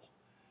local.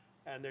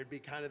 And there'd be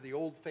kind of the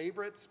old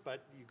favorites,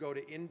 but you go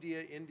to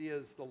India. India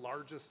is the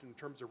largest in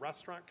terms of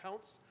restaurant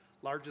counts,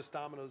 largest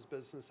Domino's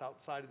business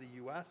outside of the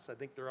U.S. I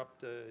think they're up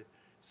to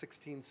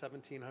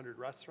 1,700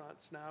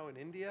 restaurants now in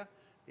India,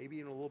 maybe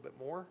even a little bit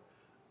more.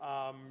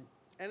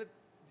 And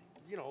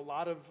a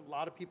lot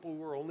of people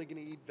who are only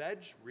going to eat veg,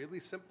 really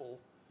simple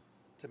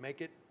to make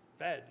it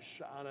veg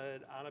on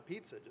a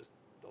pizza. Just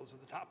those are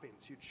the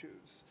toppings you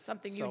choose.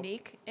 Something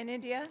unique in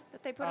India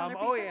that they put on their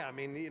pizza? Oh yeah, I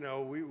mean,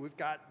 we've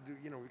got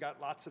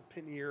lots of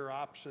paneer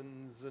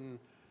options and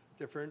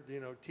different,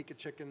 tikka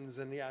chickens,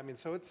 and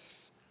so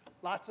it's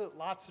lots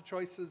of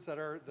choices that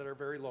are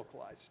very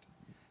localized.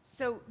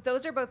 So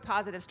those are both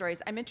positive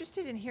stories. I'm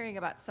interested in hearing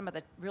about some of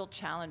the real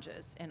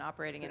challenges in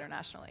operating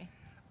internationally.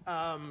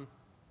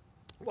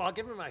 Well, I'll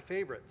give you my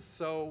favorites.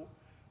 So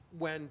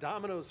when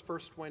Domino's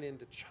first went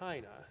into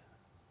China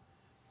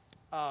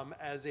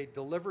as a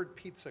delivered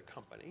pizza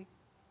company,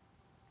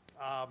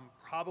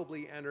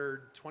 probably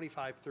entered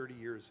 25, 30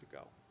 years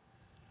ago.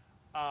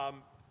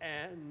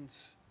 And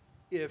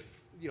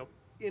if,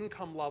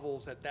 income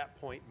levels at that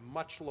point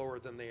much lower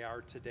than they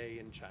are today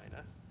in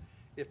China,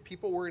 if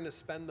people were going to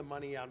spend the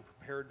money on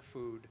prepared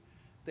food,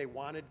 they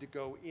wanted to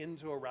go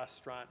into a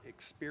restaurant,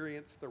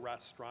 experience the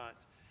restaurant.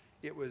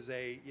 It was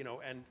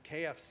and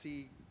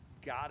KFC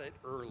got it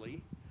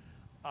early,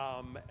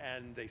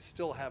 and they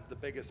still have the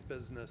biggest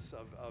business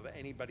of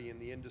anybody in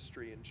the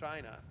industry in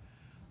China.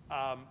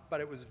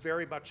 But it was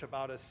very much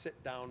about a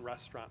sit-down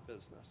restaurant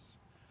business.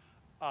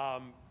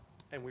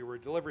 And we were a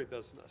delivery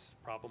business,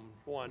 problem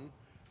one.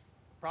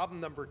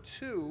 Problem number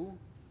two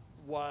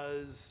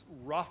was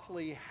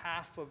roughly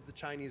half of the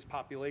Chinese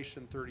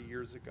population 30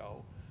 years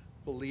ago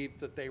believed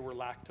that they were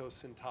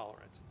lactose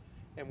intolerant.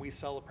 And we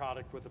sell a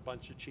product with a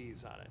bunch of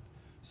cheese on it.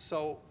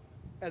 So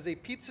as a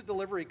pizza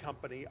delivery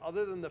company,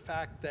 other than the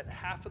fact that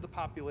half of the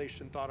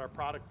population thought our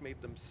product made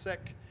them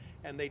sick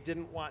and they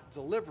didn't want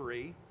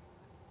delivery,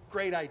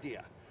 great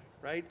idea,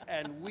 right?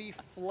 And we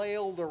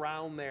flailed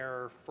around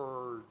there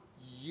for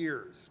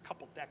years,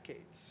 couple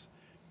decades.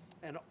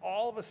 And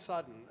all of a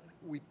sudden,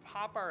 we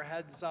pop our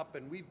heads up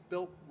and we've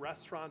built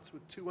restaurants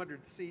with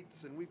 200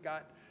 seats and we've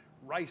got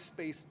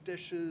rice-based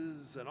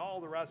dishes and all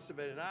the rest of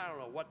it, and I don't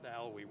know what the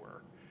hell we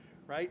were,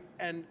 right?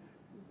 And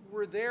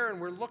we're there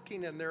and we're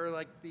looking and there are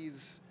like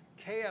these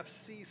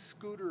KFC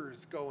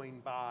scooters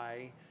going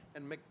by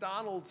and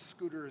McDonald's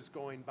scooters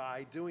going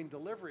by doing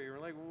delivery. We're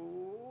like,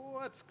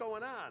 what's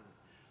going on?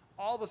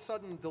 All of a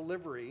sudden,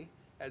 delivery,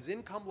 as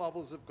income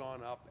levels have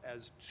gone up,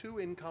 as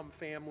two-income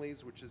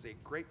families, which is a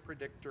great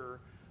predictor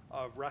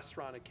of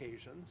restaurant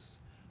occasions.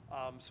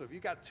 So if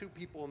you've got two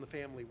people in the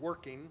family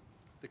working,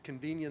 the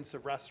convenience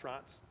of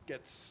restaurants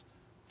gets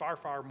far,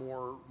 far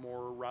more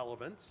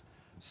relevant.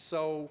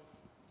 So,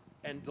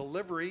 and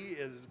delivery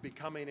is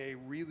becoming a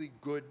really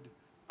good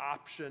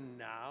option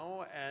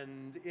now,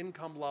 and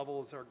income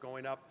levels are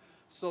going up.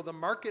 So the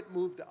market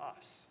moved to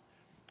us.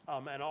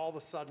 And all of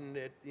a sudden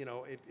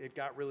it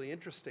got really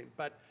interesting.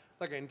 But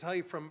look, I can tell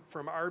you from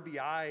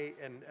RBI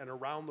and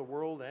around the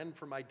world and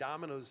from my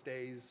Domino's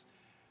days,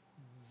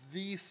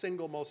 the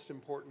single most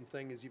important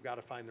thing is you've got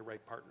to find the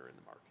right partner in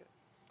the market.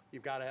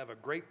 You've got to have a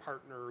great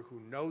partner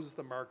who knows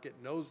the market,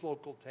 knows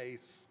local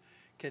tastes,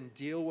 can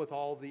deal with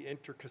all the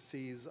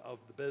intricacies of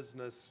the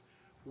business.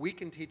 We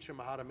can teach them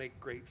how to make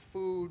great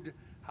food,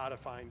 how to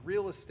find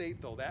real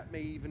estate, though that may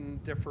even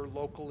differ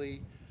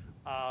locally.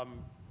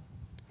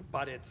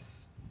 But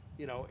it's,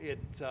 it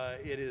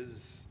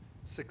is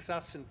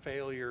success and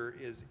failure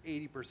is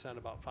 80%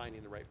 about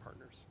finding the right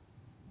partners.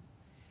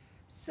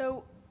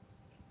 So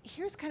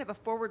here's kind of a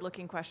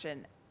forward-looking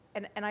question,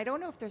 and I don't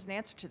know if there's an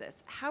answer to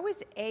this. How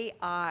is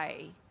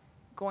AI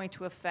going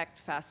to affect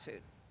fast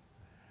food?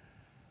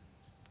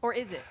 Or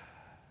is it?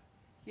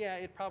 Yeah,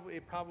 it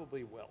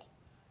probably will.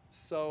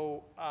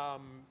 So,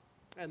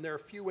 and there are a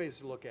few ways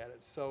to look at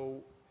it.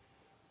 So,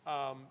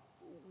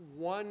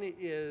 one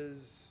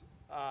is,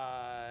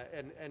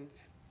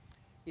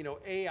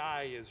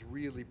 AI is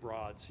really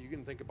broad. So you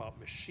can think about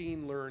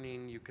machine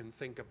learning. You can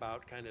think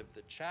about kind of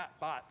the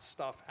chatbot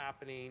stuff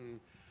happening.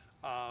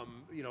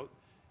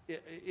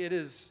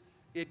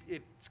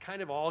 It's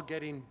kind of all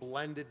getting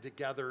blended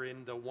together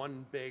into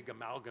one big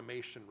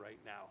amalgamation right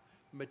now.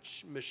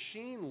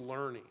 Machine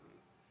learning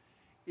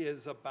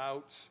is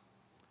about,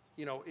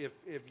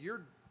 if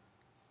you're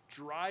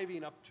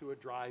driving up to a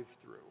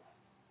drive-through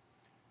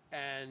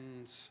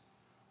and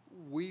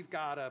we've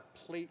got a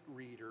plate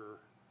reader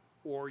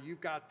or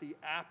you've got the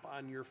app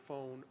on your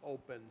phone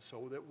open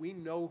so that we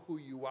know who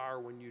you are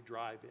when you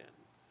drive in.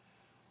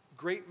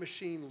 Great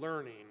machine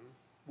learning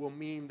will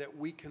mean that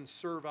we can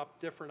serve up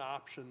different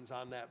options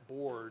on that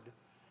board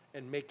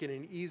and make it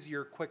an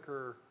easier,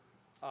 quicker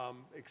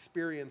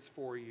experience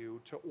for you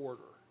to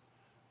order,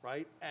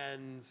 right?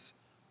 And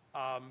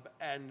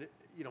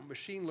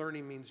machine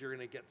learning means you're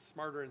going to get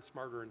smarter and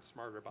smarter and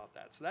smarter about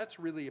that. So that's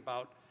really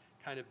about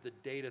kind of the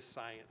data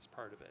science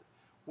part of it.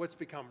 What's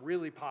become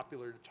really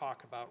popular to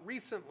talk about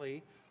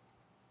recently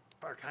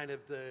are kind of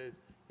the,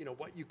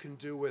 what you can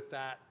do with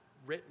that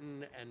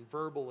written and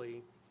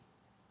verbally.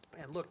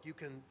 And look, you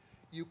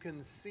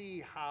can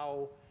see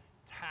how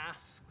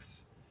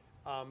tasks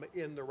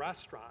in the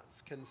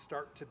restaurants can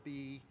start to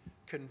be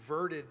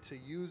converted to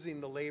using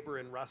the labor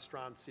in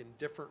restaurants in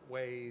different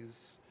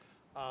ways,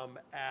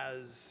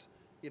 as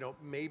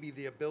maybe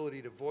the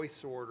ability to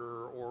voice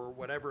order or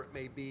whatever it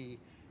may be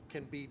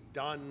can be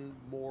done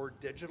more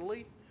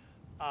digitally.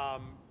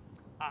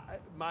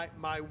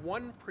 My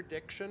one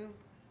prediction,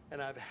 and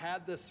I've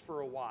had this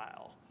for a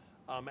while,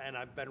 and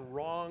I've been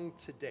wrong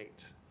to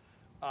date,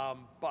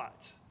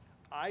 but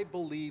I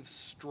believe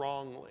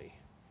strongly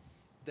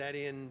that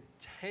in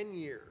 10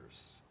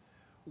 years,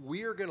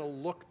 we are going to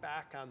look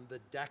back on the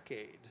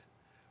decade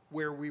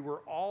where we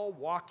were all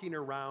walking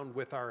around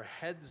with our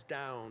heads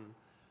down,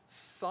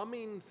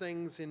 thumbing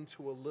things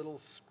into a little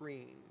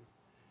screen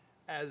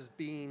as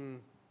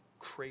being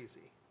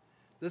crazy.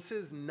 This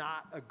is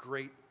not a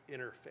great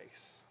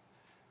interface,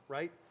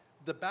 right?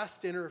 The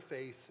best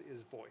interface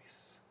is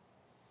voice,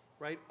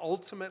 right?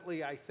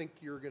 Ultimately, I think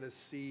you're going to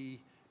see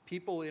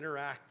people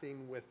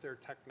interacting with their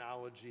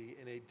technology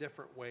in a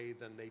different way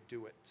than they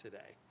do it today.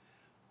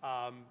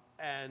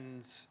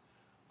 And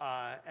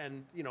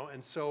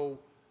so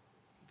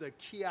the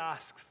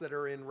kiosks that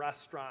are in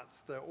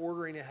restaurants, the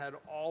ordering ahead,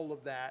 all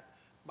of that,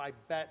 my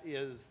bet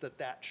is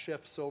that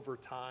shifts over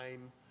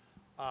time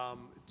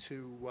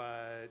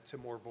to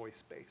more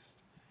voice-based.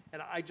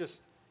 And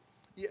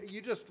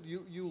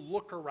you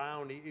look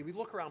around, if you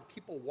look around,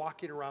 people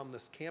walking around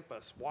this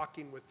campus,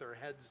 walking with their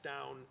heads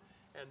down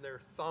and their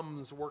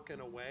thumbs working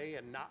away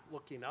and not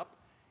looking up,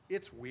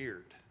 it's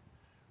weird,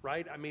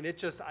 right? I mean,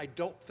 I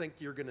don't think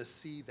you're gonna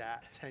see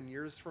that 10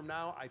 years from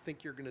now. I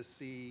think you're gonna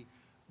see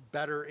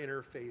better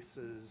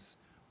interfaces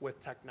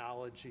with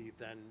technology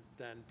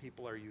than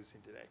people are using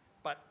today.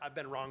 But I've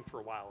been wrong for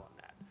a while on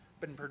that.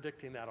 Been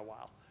predicting that a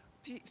while.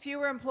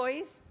 Fewer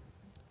employees?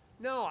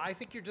 No, I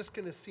think you're just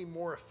gonna see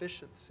more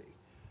efficiency.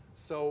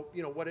 So,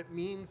 what it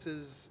means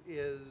is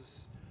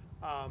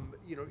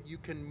you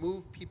can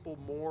move people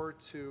more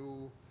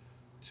to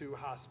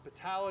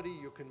hospitality.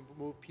 You can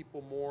move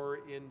people more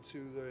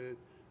into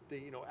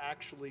the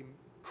actually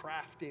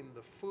crafting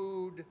the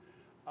food.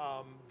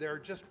 There are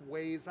just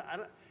ways.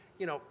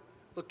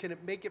 Look, can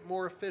it make it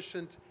more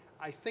efficient?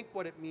 I think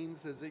what it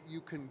means is that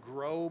you can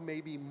grow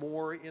maybe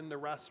more in the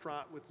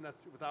restaurant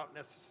without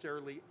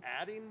necessarily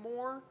adding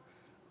more.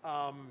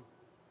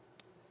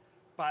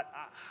 But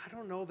I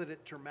don't know that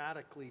it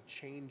dramatically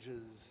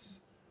changes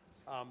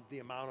the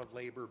amount of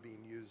labor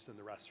being used in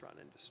the restaurant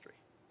industry.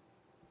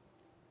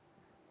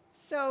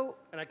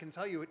 And I can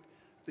tell you,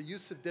 the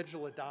use of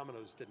digital at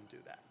Domino's didn't do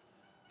that.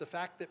 The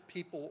fact that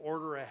people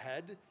order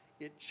ahead,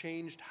 it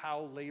changed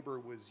how labor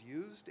was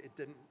used. It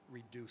didn't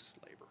reduce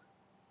labor.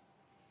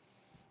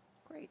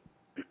 Great.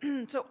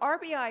 So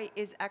RBI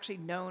is actually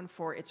known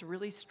for its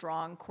really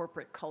strong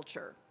corporate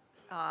culture.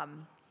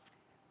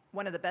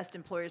 One of the best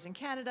employers in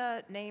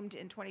Canada, named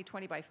in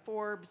 2020 by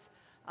Forbes.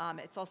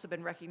 It's also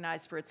been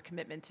recognized for its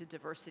commitment to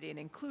diversity and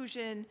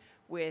inclusion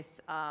with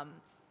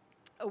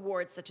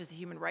awards such as the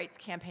Human Rights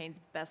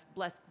Campaign's Best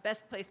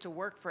Place to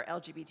Work for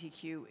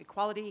LGBTQ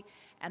Equality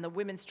and the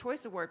Women's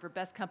Choice Award for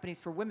Best Companies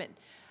for Women.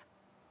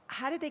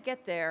 How did they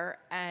get there?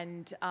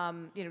 And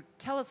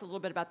tell us a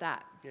little bit about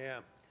that. Yeah.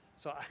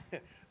 So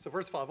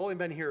first of all, I've only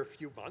been here a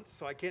few months,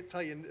 so I can't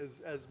tell you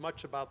as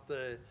much about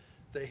the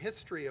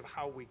history of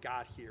how we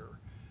got here.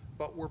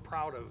 But we're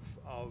proud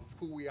of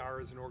who we are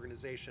as an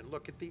organization.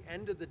 Look, at the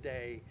end of the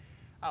day,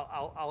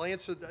 I'll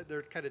answer, there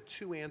are kind of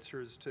two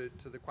answers to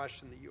the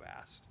question that you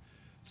asked.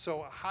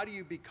 So how do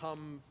you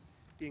become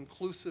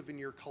inclusive in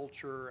your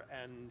culture?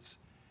 And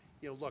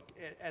look,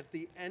 at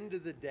the end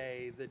of the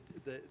day,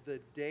 the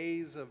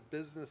days of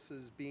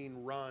businesses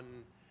being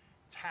run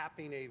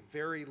tapping a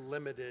very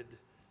limited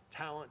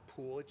talent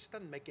pool, it just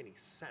doesn't make any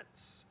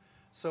sense.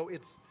 So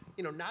it's,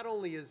 not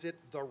only is it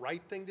the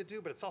right thing to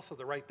do, but it's also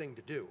the right thing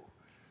to do.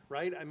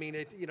 Right? I mean,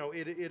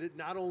 it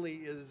not only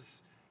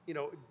is,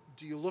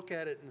 do you look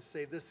at it and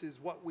say this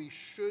is what we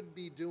should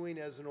be doing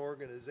as an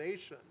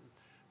organization,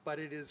 but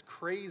it is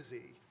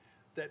crazy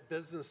that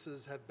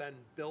businesses have been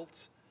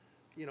built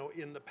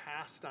in the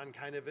past on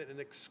kind of an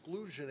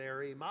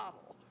exclusionary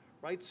model,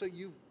 right? So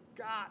you've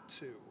got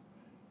to,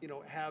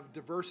 have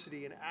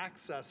diversity and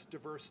access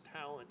diverse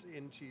talent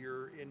into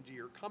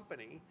your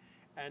company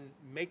and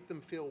make them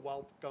feel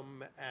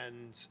welcome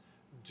and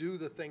do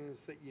the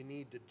things that you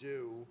need to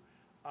do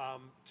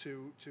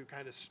to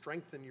kind of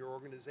strengthen your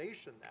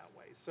organization that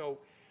way. So,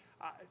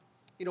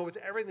 with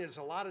everything, there's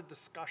a lot of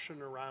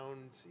discussion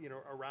around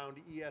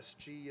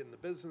ESG in the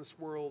business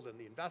world and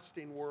the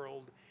investing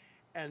world.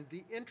 And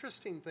the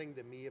interesting thing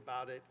to me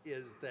about it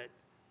is that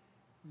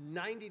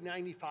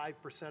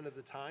 95% of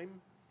the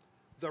time,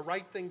 the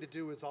right thing to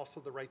do is also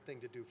the right thing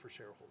to do for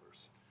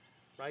shareholders,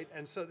 right?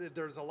 And so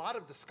there's a lot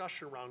of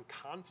discussion around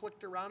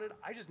conflict around it.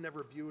 I just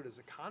never view it as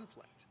a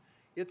conflict.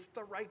 It's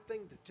the right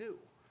thing to do,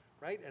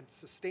 right? And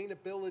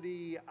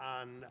sustainability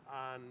on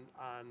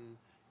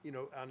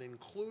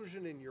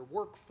inclusion in your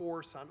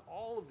workforce, on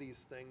all of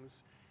these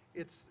things,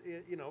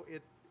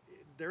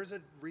 there's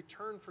a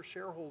return for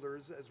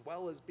shareholders as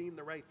well as being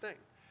the right thing.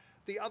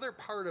 The other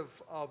part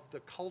of the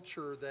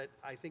culture that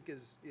I think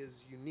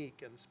is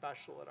unique and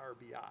special at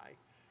RBI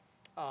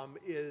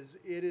is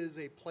it is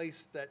a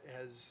place that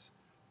has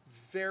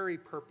very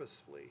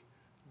purposefully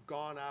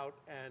gone out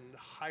and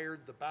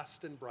hired the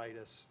best and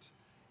brightest,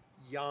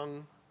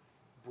 young,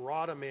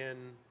 brought them in,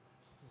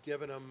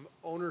 given them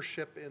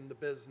ownership in the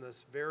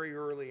business very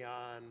early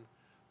on,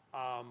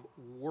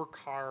 work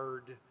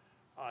hard,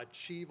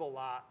 achieve a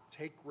lot,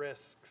 take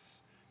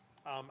risks.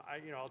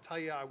 I'll tell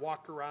you, I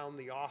walk around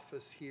the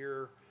office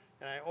here,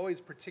 and I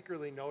always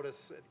particularly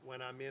notice it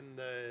when I'm in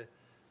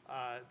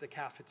the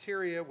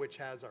cafeteria, which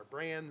has our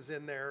brands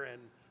in there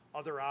and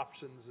other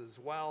options as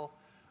well.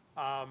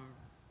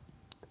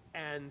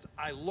 And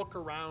I look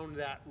around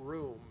that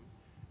room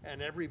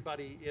and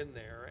everybody in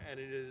there, and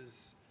it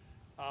is,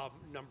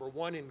 number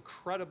one,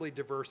 incredibly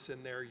diverse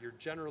in there. You're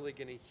generally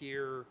going to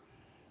hear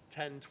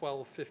 10,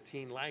 12,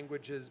 15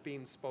 languages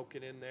being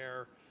spoken in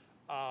there,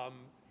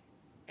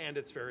 and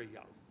it's very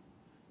young.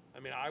 I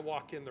mean, I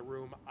walk in the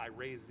room, I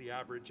raise the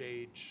average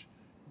age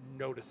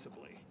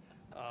noticeably.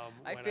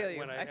 I feel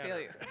you.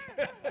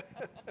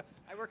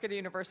 I work at a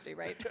university,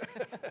 right?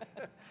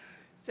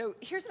 So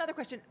here's another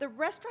question. The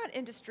restaurant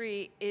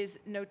industry is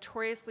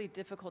notoriously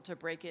difficult to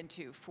break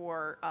into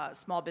for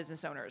small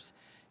business owners.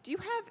 Do you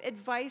have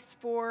advice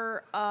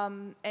for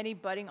any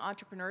budding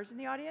entrepreneurs in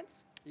the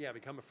audience? Yeah,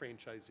 become a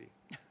franchisee.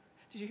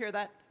 Did you hear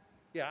that?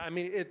 Yeah, I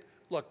mean,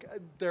 look,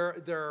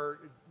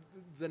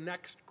 the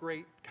next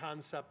great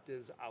concept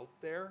is out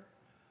there.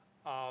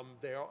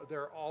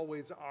 There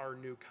always are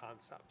new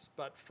concepts,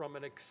 but from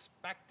an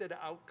expected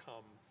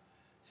outcome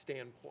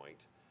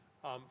standpoint,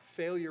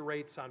 failure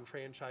rates on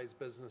franchise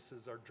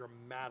businesses are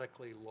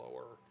dramatically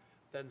lower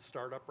than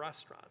startup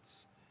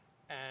restaurants.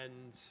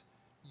 And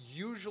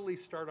usually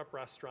startup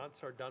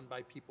restaurants are done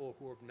by people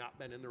who have not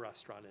been in the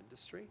restaurant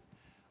industry.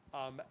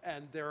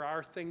 And there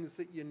are things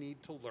that you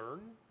need to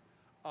learn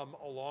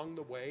along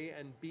the way,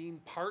 and being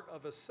part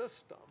of a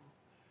system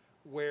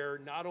where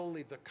not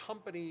only the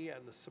company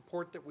and the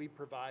support that we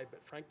provide,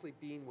 but frankly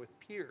being with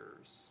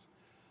peers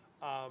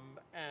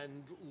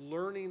and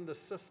learning the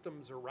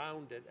systems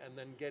around it, and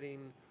then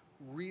getting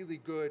really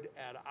good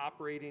at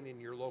operating in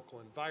your local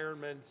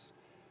environments,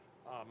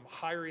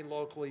 hiring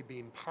locally,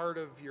 being part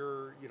of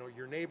your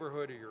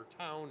neighborhood or your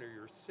town or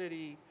your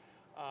city,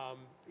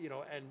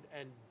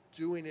 and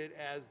doing it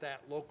as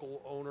that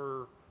local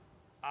owner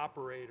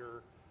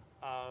operator.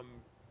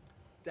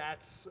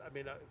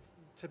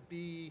 To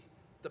be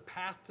the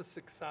path to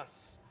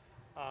success,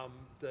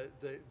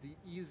 the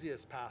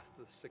easiest path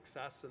to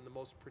success and the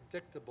most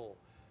predictable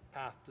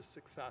path to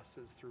success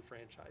is through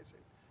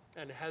franchising,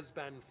 and has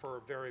been for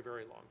a very,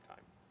 very long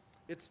time.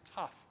 It's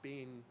tough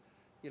being,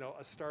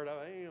 a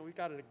startup. We've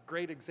got a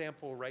great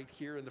example right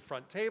here in the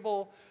front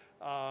table,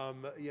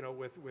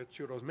 with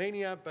Churros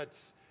Mania,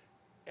 but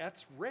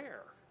that's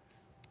rare.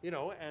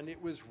 And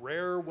it was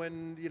rare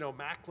when,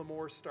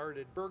 Macklemore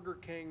started Burger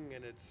King,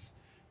 and it's,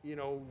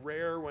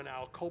 rare when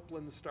Al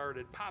Copeland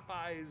started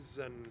Popeyes,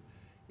 and,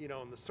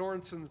 and the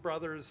Sorensen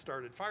brothers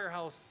started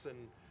Firehouse,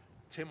 and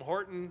Tim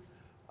Horton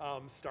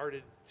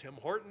started Tim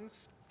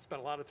Hortons.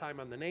 Spent a lot of time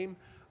on the name,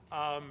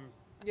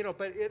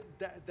 but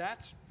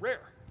that's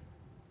rare.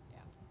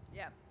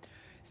 Yeah.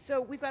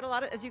 So we've got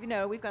as you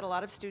know, we've got a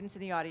lot of students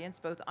in the audience,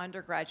 both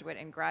undergraduate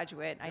and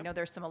graduate. Yep. I know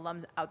there's some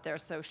alums out there,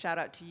 so shout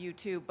out to you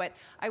too. But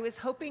I was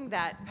hoping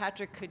that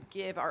Patrick could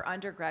give our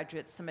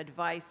undergraduates some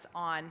advice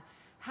on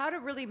how to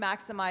really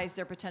maximize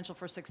their potential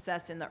for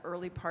success in the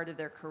early part of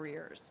their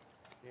careers.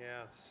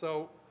 Yeah,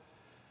 so,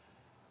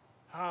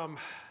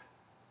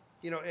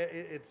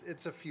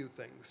 it's a few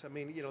things. I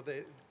mean,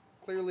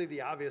 clearly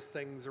the obvious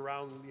things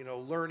around,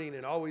 learning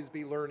and always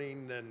be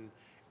learning, and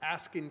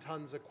asking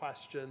tons of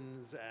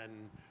questions and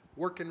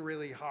working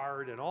really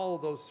hard and all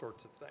of those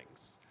sorts of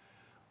things.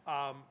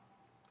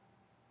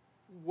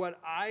 What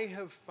I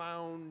have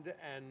found,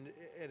 and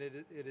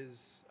it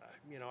is,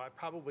 I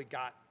probably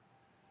got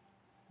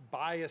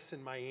bias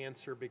in my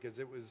answer because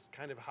it was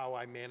kind of how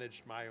I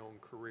managed my own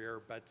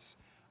career, but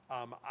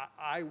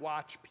I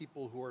watch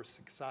people who are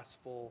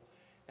successful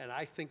and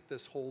I think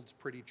this holds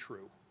pretty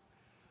true.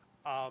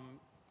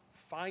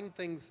 Find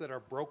things that are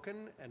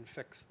broken and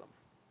fix them,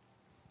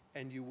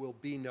 and you will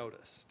be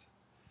noticed.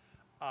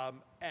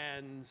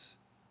 And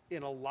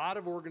in a lot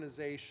of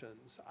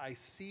organizations, I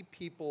see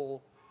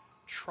people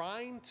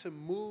trying to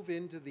move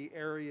into the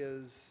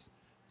areas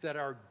that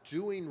are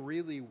doing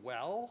really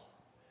well,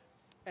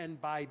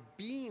 and by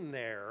being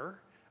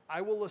there,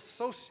 I will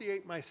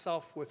associate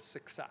myself with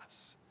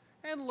success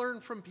and learn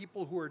from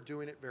people who are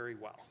doing it very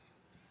well.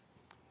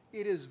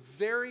 It is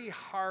very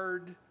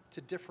hard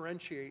to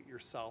differentiate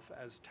yourself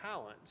as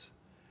talent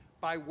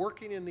by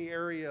working in the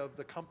area of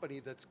the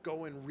company that's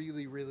going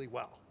really, really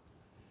well.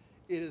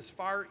 It is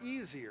far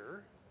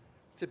easier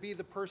to be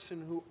the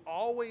person who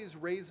always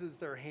raises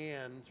their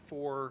hand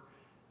for,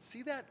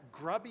 see that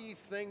grubby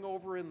thing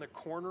over in the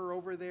corner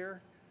over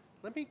there?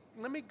 Let me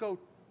go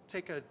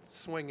take a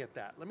swing at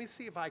that. Let me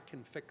see if I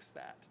can fix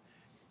that.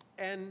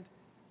 And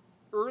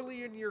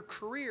early in your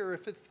career,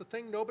 if it's the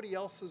thing nobody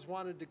else has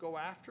wanted to go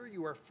after,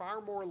 you are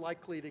far more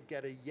likely to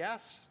get a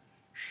yes,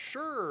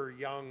 sure,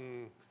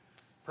 young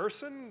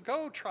person,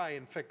 go try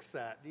and fix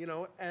that, you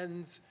know,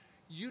 and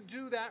you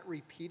do that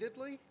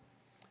repeatedly,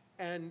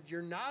 and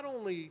you're not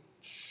only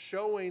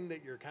showing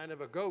that you're kind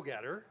of a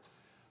go-getter,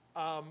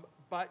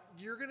 but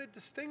you're going to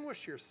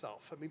distinguish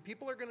yourself. I mean,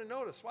 people are going to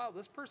notice, wow,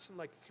 this person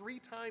like 3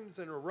 times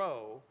in a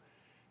row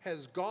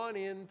has gone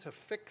in to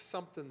fix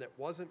something that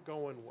wasn't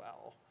going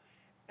well.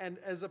 And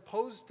as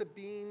opposed to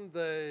being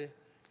the,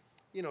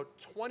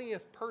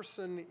 20th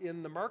person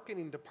in the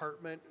marketing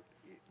department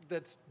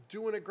that's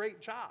doing a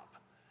great job.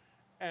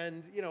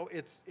 And,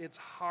 it's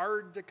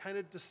hard to kind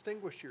of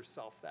distinguish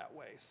yourself that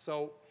way.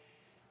 So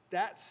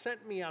that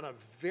sent me on a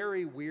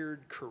very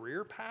weird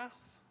career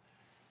path.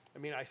 I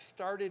mean, I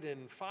started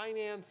in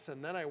finance,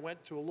 and then I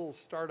went to a little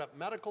startup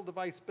medical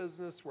device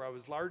business where I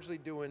was largely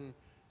doing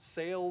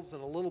sales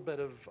and a little bit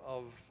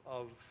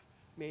of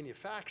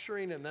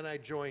manufacturing, and then I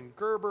joined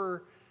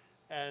Gerber,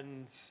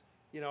 and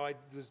I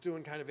was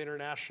doing kind of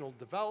international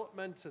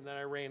development, and then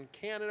I ran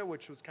Canada,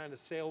 which was kind of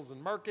sales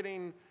and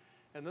marketing,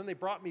 and then they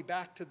brought me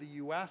back to the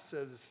U.S.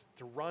 I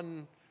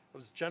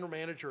was general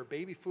manager of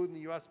baby food in the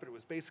U.S., but it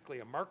was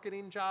basically a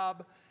marketing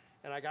job.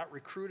 And I got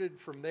recruited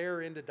from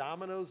there into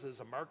Domino's as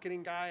a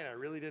marketing guy, and I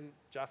really didn't,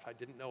 Jeff, I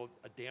didn't know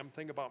a damn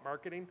thing about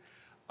marketing.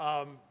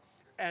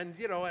 And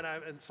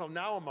so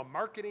now I'm a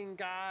marketing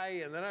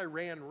guy, and then I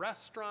ran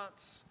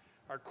restaurants,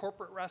 our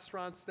corporate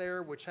restaurants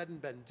there, which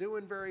hadn't been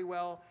doing very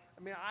well.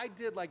 I mean, I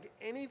did like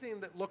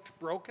anything that looked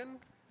broken,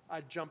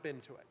 I'd jump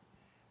into it.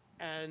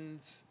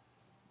 And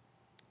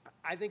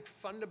I think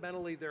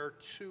fundamentally there are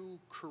 2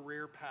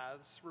 career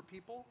paths for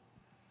people.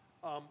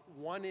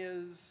 One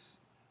is,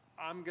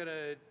 I'm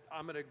gonna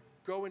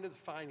go into the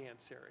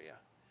finance area,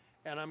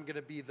 and I'm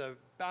gonna be the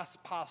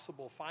best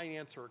possible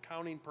finance or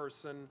accounting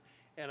person,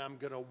 and I'm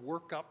gonna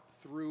work up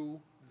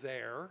through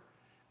there,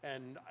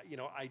 and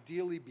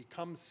ideally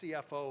become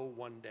CFO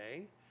one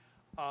day,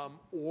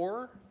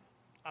 or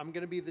I'm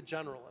gonna be the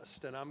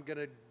generalist, and I'm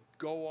gonna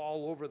go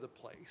all over the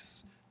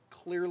place.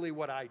 Clearly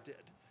what I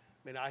did.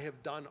 I mean, I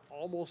have done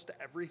almost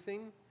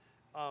everything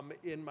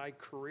in my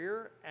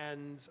career,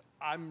 and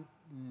I'm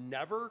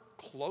never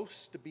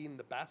close to being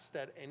the best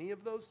at any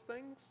of those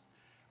things.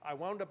 I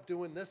wound up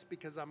doing this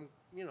because I'm,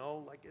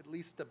 like at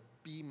least a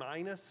B-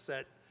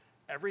 at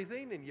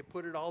everything, and you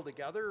put it all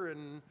together,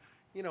 and,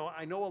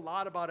 I know a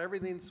lot about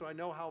everything, so I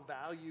know how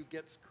value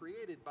gets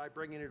created by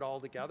bringing it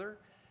all together.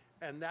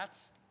 And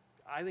that's,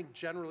 I think,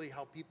 generally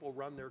how people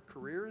run their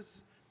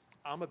careers.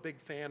 I'm a big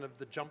fan of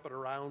the jumping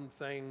around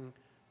thing,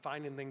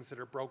 finding things that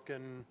are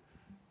broken,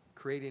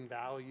 creating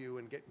value,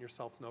 and getting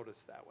yourself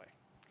noticed that way.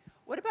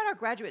 What about our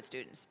graduate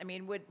students? I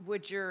mean,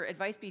 would your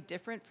advice be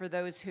different for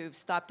those who've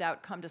stopped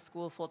out, come to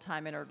school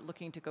full-time, and are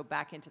looking to go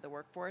back into the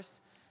workforce?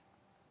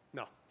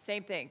 No.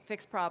 Same thing,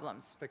 fix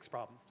problems. Fix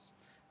problems.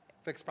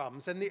 Fix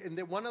problems. And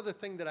the one other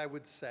thing that I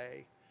would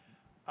say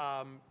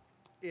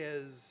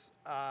is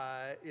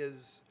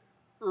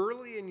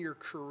early in your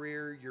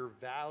career, your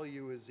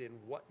value is in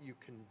what you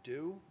can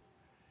do.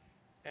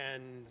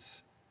 And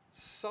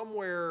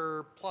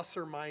somewhere plus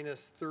or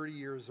minus 30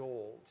 years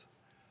old,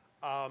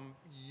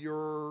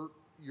 your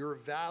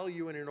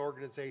value in an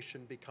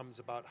organization becomes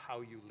about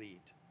how you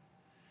lead.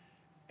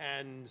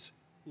 And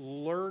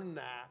learn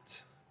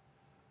that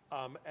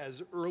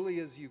as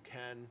early as you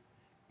can.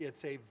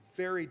 It's a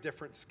very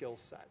different skill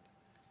set.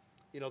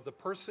 The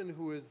person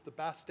who is the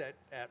best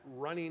at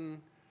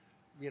running,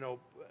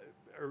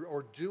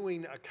 or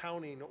doing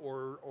accounting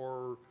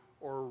or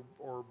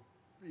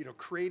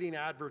creating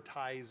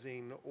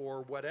advertising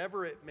or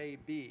whatever it may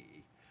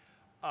be,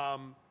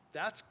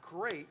 that's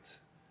great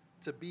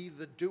to be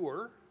the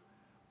doer,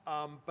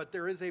 but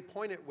there is a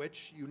point at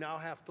which you now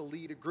have to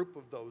lead a group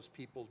of those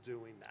people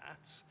doing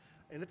that,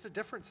 and it's a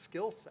different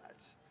skill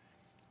set.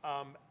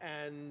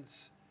 And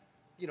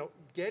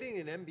getting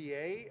an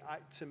MBA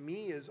to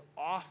me is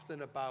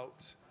often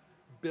about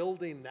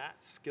building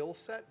that skill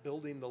set,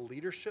 building the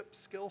leadership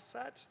skill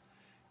set.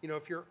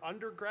 If you're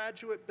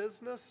undergraduate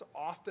business,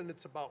 often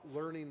it's about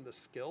learning the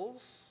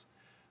skills.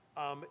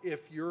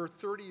 If you're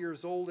 30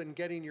 years old and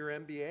getting your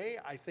MBA,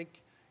 I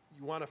think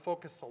you want to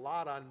focus a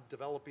lot on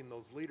developing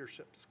those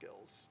leadership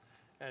skills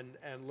and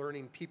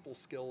learning people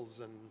skills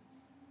and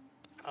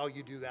how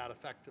you do that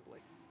effectively.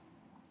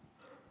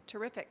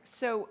 Terrific.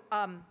 So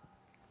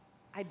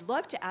I'd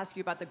love to ask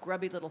you about the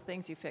grubby little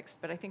things you fixed,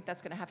 but I think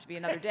that's going to have to be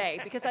another day,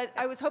 because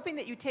I was hoping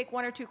that you'd take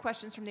one or two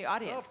questions from the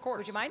audience. Oh, of course.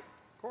 Would you mind?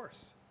 Of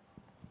course.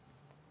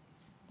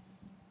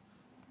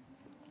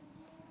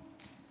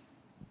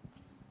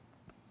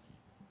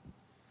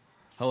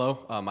 Hello,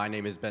 my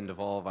name is Ben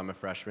Devolve. I'm a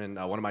freshman.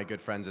 One of my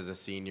good friends is a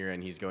senior,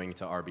 and he's going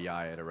to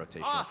RBI at a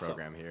rotational Awesome.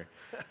 program here.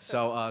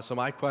 So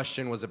my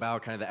question was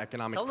about kind of the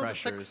economic Tell him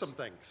pressures. to fix some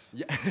things.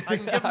 Yeah. I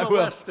can give him I a will.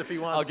 list if he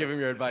wants I'll it. give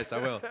him your advice. I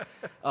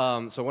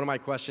will. So one of my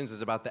questions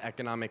is about the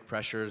economic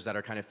pressures that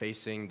are kind of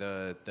facing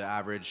the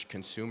average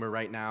consumer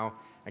right now,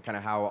 and kind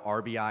of how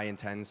RBI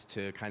intends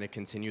to kind of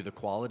continue the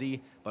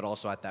quality, but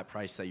also at that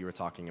price that you were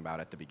talking about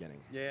at the beginning.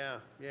 Yeah,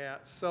 yeah.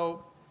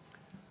 So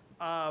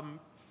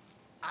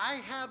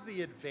I have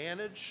the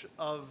advantage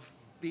of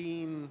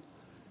being,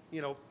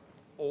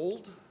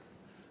 old,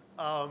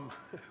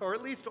 or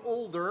at least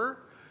older,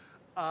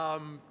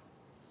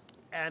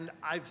 and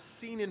I've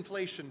seen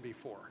inflation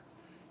before.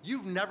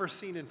 You've never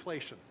seen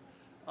inflation,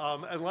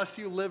 unless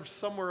you lived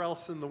somewhere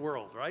else in the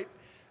world, right?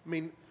 I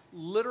mean,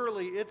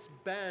 literally, it's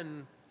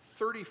been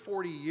 30,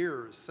 40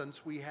 years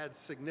since we had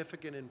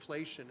significant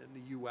inflation in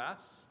the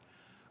US.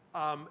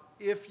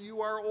 If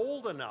you are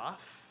old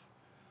enough,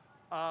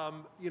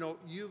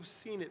 you've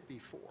seen it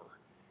before.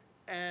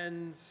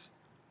 And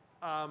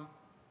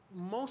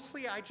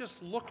mostly I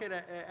just look at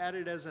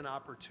it as an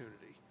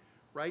opportunity,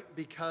 right?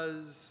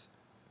 Because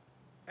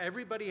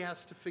everybody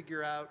has to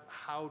figure out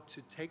how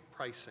to take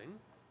pricing.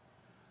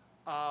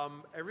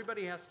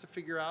 Everybody has to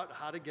figure out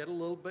how to get a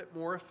little bit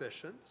more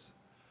efficient.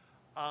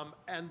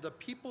 And the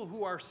people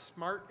who are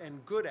smart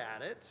and good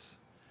at it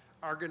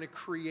are going to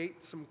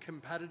create some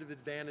competitive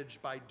advantage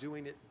by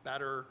doing it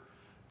better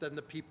than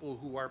the people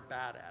who are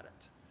bad at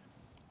it.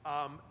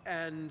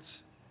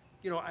 And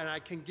I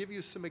can give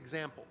you some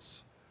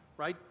examples,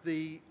 right?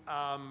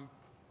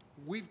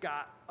 We've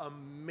got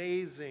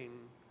amazing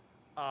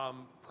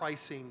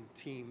pricing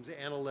teams,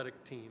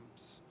 analytic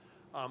teams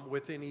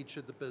within each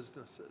of the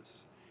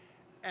businesses.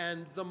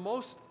 And the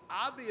most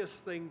obvious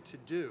thing to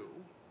do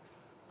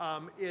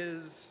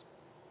is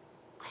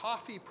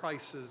coffee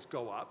prices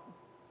go up,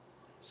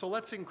 so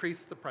let's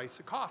increase the price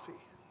of coffee.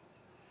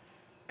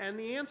 And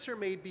the answer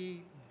may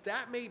be,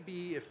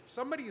 if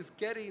somebody is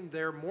getting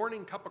their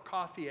morning cup of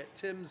coffee at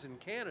Tim's in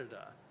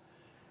Canada,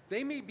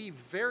 they may be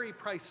very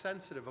price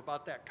sensitive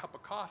about that cup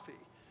of coffee.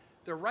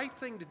 The right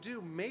thing to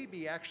do may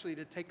be actually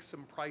to take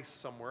some price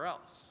somewhere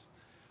else.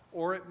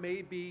 Or it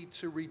may be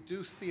to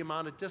reduce the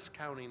amount of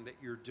discounting that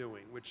you're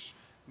doing, which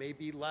may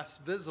be less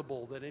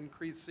visible than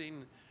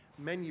increasing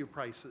menu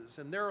prices.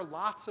 And there are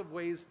lots of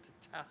ways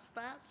to test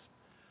that.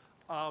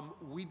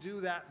 We do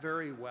that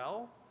very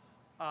well.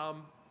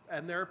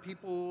 And there are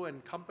people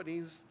and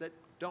companies that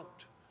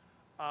don't.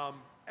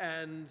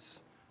 And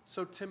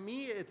so to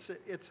me, it's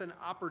an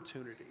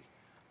opportunity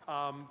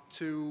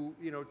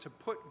to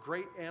put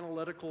great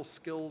analytical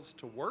skills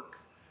to work,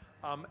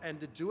 and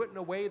to do it in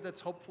a way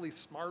that's hopefully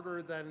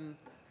smarter than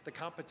the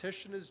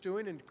competition is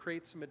doing, and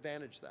create some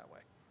advantage that way.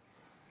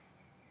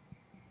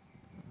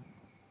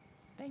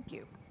 Thank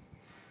you.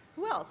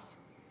 Who else?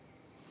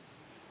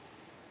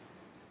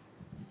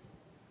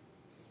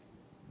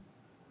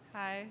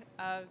 Hi,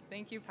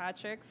 thank you,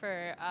 Patrick,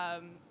 for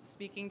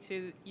speaking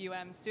to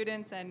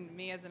students and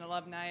me as an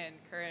alumni and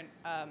current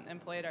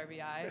employee at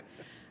RBI.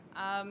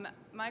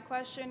 My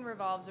question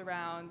revolves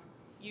around,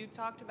 you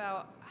talked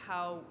about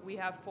how we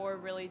have 4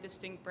 really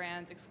distinct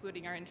brands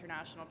excluding our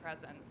international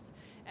presence,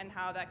 and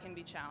how that can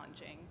be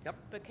challenging. Yep.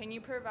 But can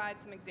you provide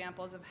some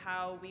examples of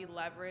how we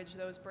leverage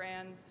those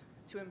brands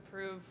to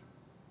improve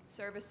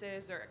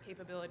services or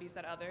capabilities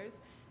at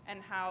others, and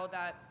how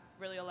that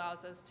really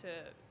allows us to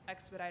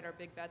expedite our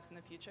big bets in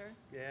the future?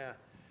 Yeah.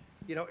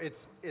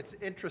 It's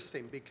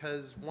interesting,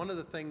 because one of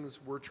the things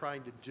we're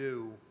trying to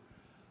do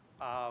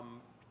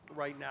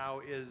right now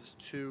is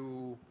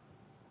to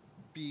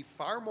be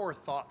far more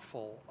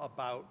thoughtful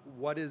about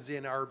what is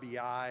in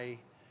RBI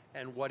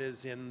and what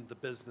is in the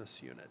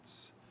business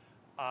units.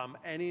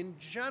 And in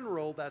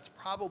general, that's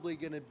probably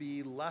going to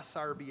be less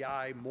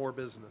RBI, more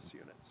business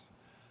units.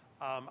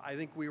 I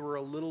think we were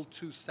a little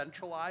too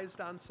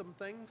centralized on some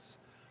things.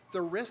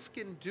 The risk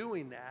in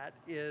doing that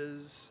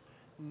is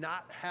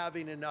not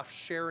having enough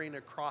sharing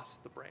across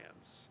the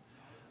brands.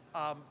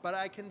 But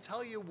I can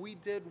tell you, we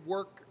did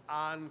work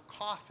on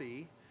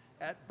coffee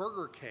at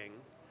Burger King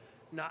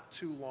not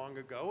too long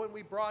ago, and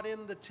we brought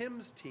in the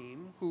Tim's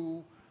team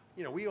who,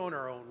 we own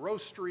our own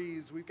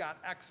roasteries. We've got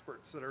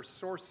experts that are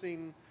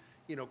sourcing,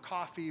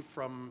 coffee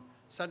from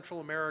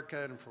Central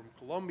America and from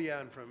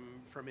Colombia and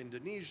from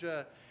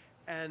Indonesia.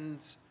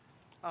 And,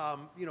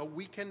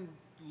 we can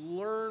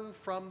learn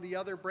from the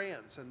other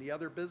brands and the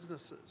other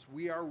businesses.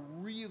 We are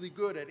really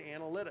good at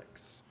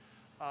analytics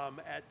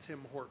at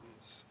Tim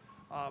Hortons.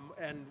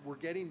 And we're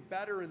getting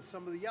better in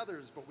some of the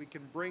others, but we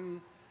can bring,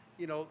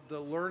 the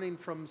learning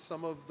from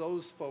some of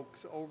those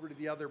folks over to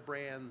the other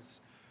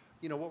brands,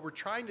 what we're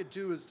trying to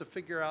do is to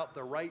figure out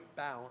the right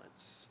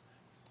balance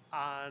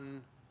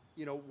on,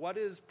 what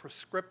is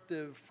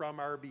prescriptive from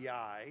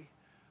RBI,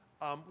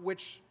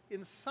 which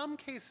in some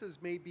cases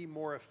may be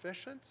more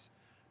efficient,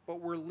 but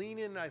we're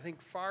leaning, I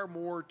think, far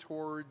more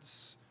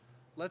towards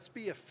let's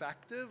be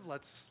effective,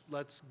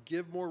 let's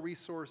give more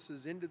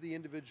resources into the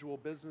individual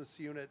business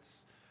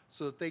units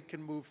so that they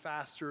can move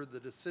faster, the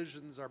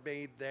decisions are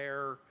made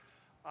there,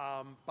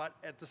 but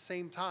at the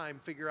same time,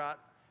 figure out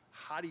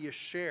how do you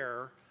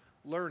share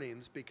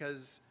learnings,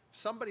 because if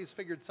somebody's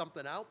figured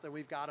something out, then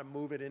we've got to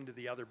move it into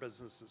the other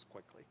businesses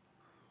quickly.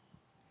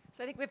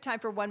 So I think we have time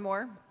for one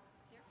more.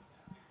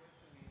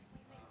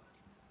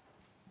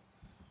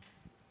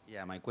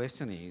 Yeah, my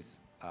question is,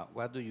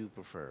 what do you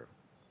prefer,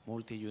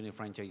 multi-unit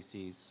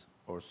franchisees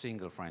or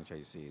single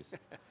franchisees?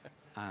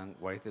 And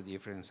what is the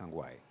difference and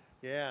why?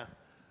 Yeah,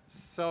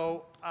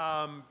 so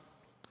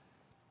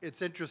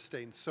it's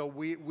interesting. So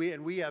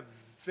we have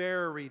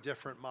very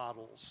different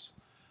models.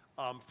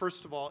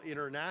 First of all,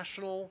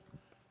 international,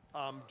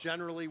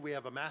 generally we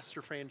have a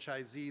master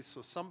franchisee,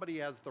 so somebody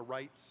has the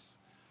rights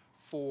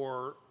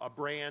for a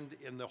brand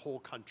in the whole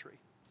country.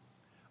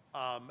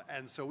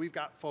 And so we've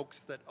got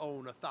folks that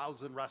own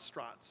 1,000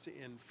 restaurants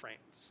in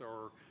France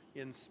or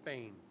in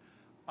Spain.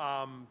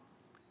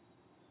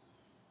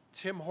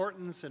 Tim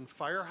Hortons and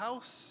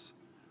Firehouse,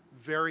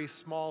 very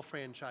small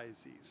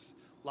franchisees.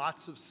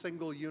 Lots of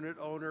single unit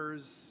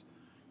owners.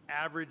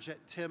 Average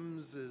at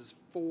Tim's is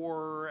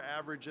 4,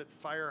 average at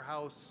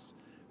Firehouse,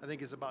 I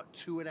think, is about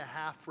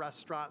 2.5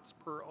 restaurants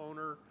per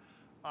owner.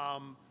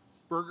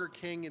 Burger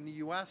King in the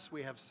US,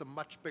 we have some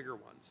much bigger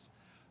ones.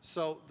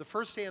 So the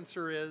first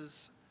answer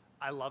is,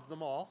 I love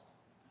them all.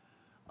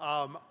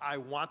 I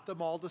want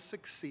them all to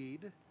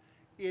succeed.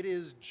 It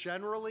is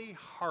generally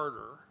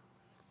harder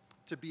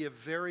to be a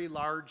very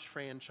large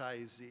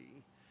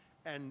franchisee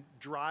and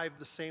drive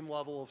the same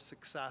level of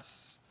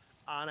success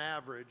on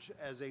average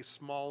as a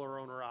smaller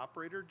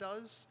owner-operator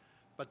does,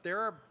 but there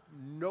are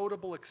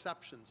notable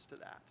exceptions to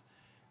that.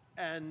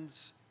 And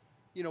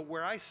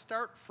where I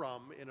start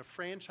from in a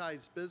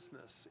franchise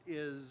business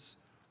is,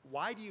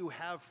 why do you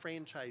have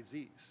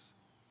franchisees?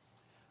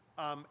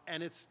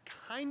 And it's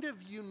kind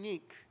of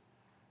unique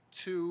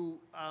to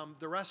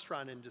the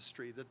restaurant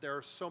industry that there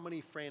are so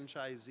many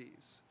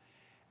franchisees.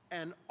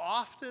 And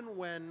often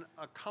when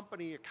a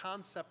company, a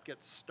concept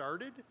gets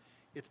started,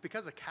 it's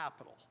because of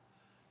capital.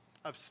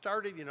 I've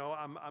started,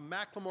 I'm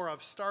Macklemore,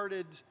 I've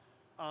started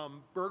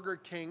Burger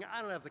King.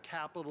 I don't have the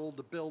capital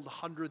to build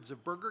hundreds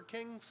of Burger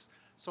Kings,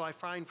 so I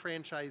find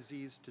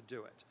franchisees to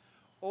do it.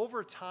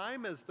 Over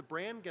time, as the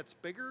brand gets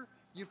bigger,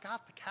 you've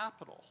got the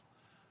capital.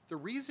 The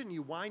reason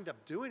you wind up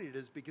doing it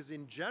is because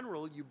in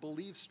general, you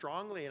believe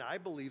strongly, and I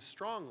believe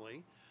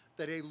strongly,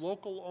 that a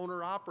local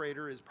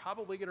owner-operator is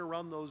probably going to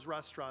run those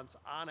restaurants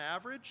on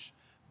average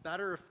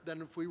better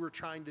than if we were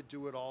trying to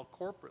do it all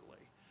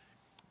corporately.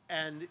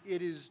 And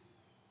it is,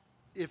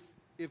 if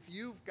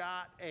you've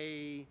got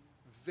a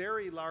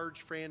very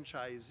large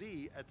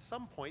franchisee, at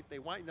some point they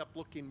wind up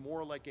looking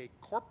more like a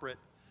corporate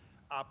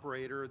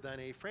operator than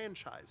a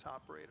franchise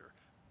operator.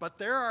 But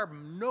there are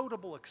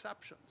notable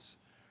exceptions,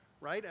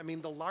 right? I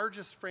mean, the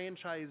largest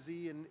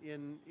franchisee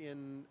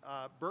in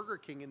Burger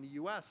King in the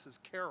US is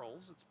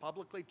Carroll's. It's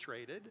publicly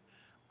traded.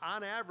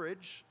 On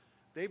average,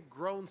 they've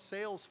grown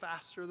sales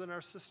faster than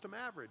our system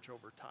average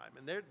over time.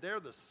 And they're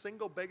the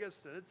single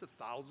biggest, and it's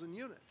 1,000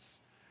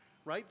 units,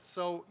 right?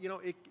 So,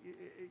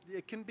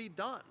 it can be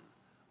done.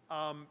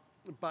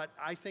 But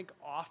I think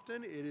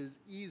often it is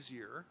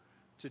easier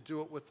to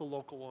do it with the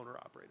local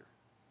owner-operator.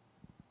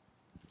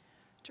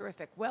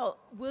 Terrific. Well,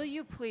 will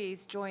you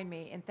please join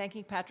me in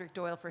thanking Patrick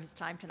Doyle for his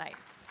time tonight?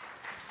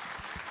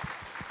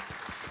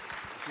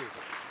 Thank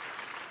you.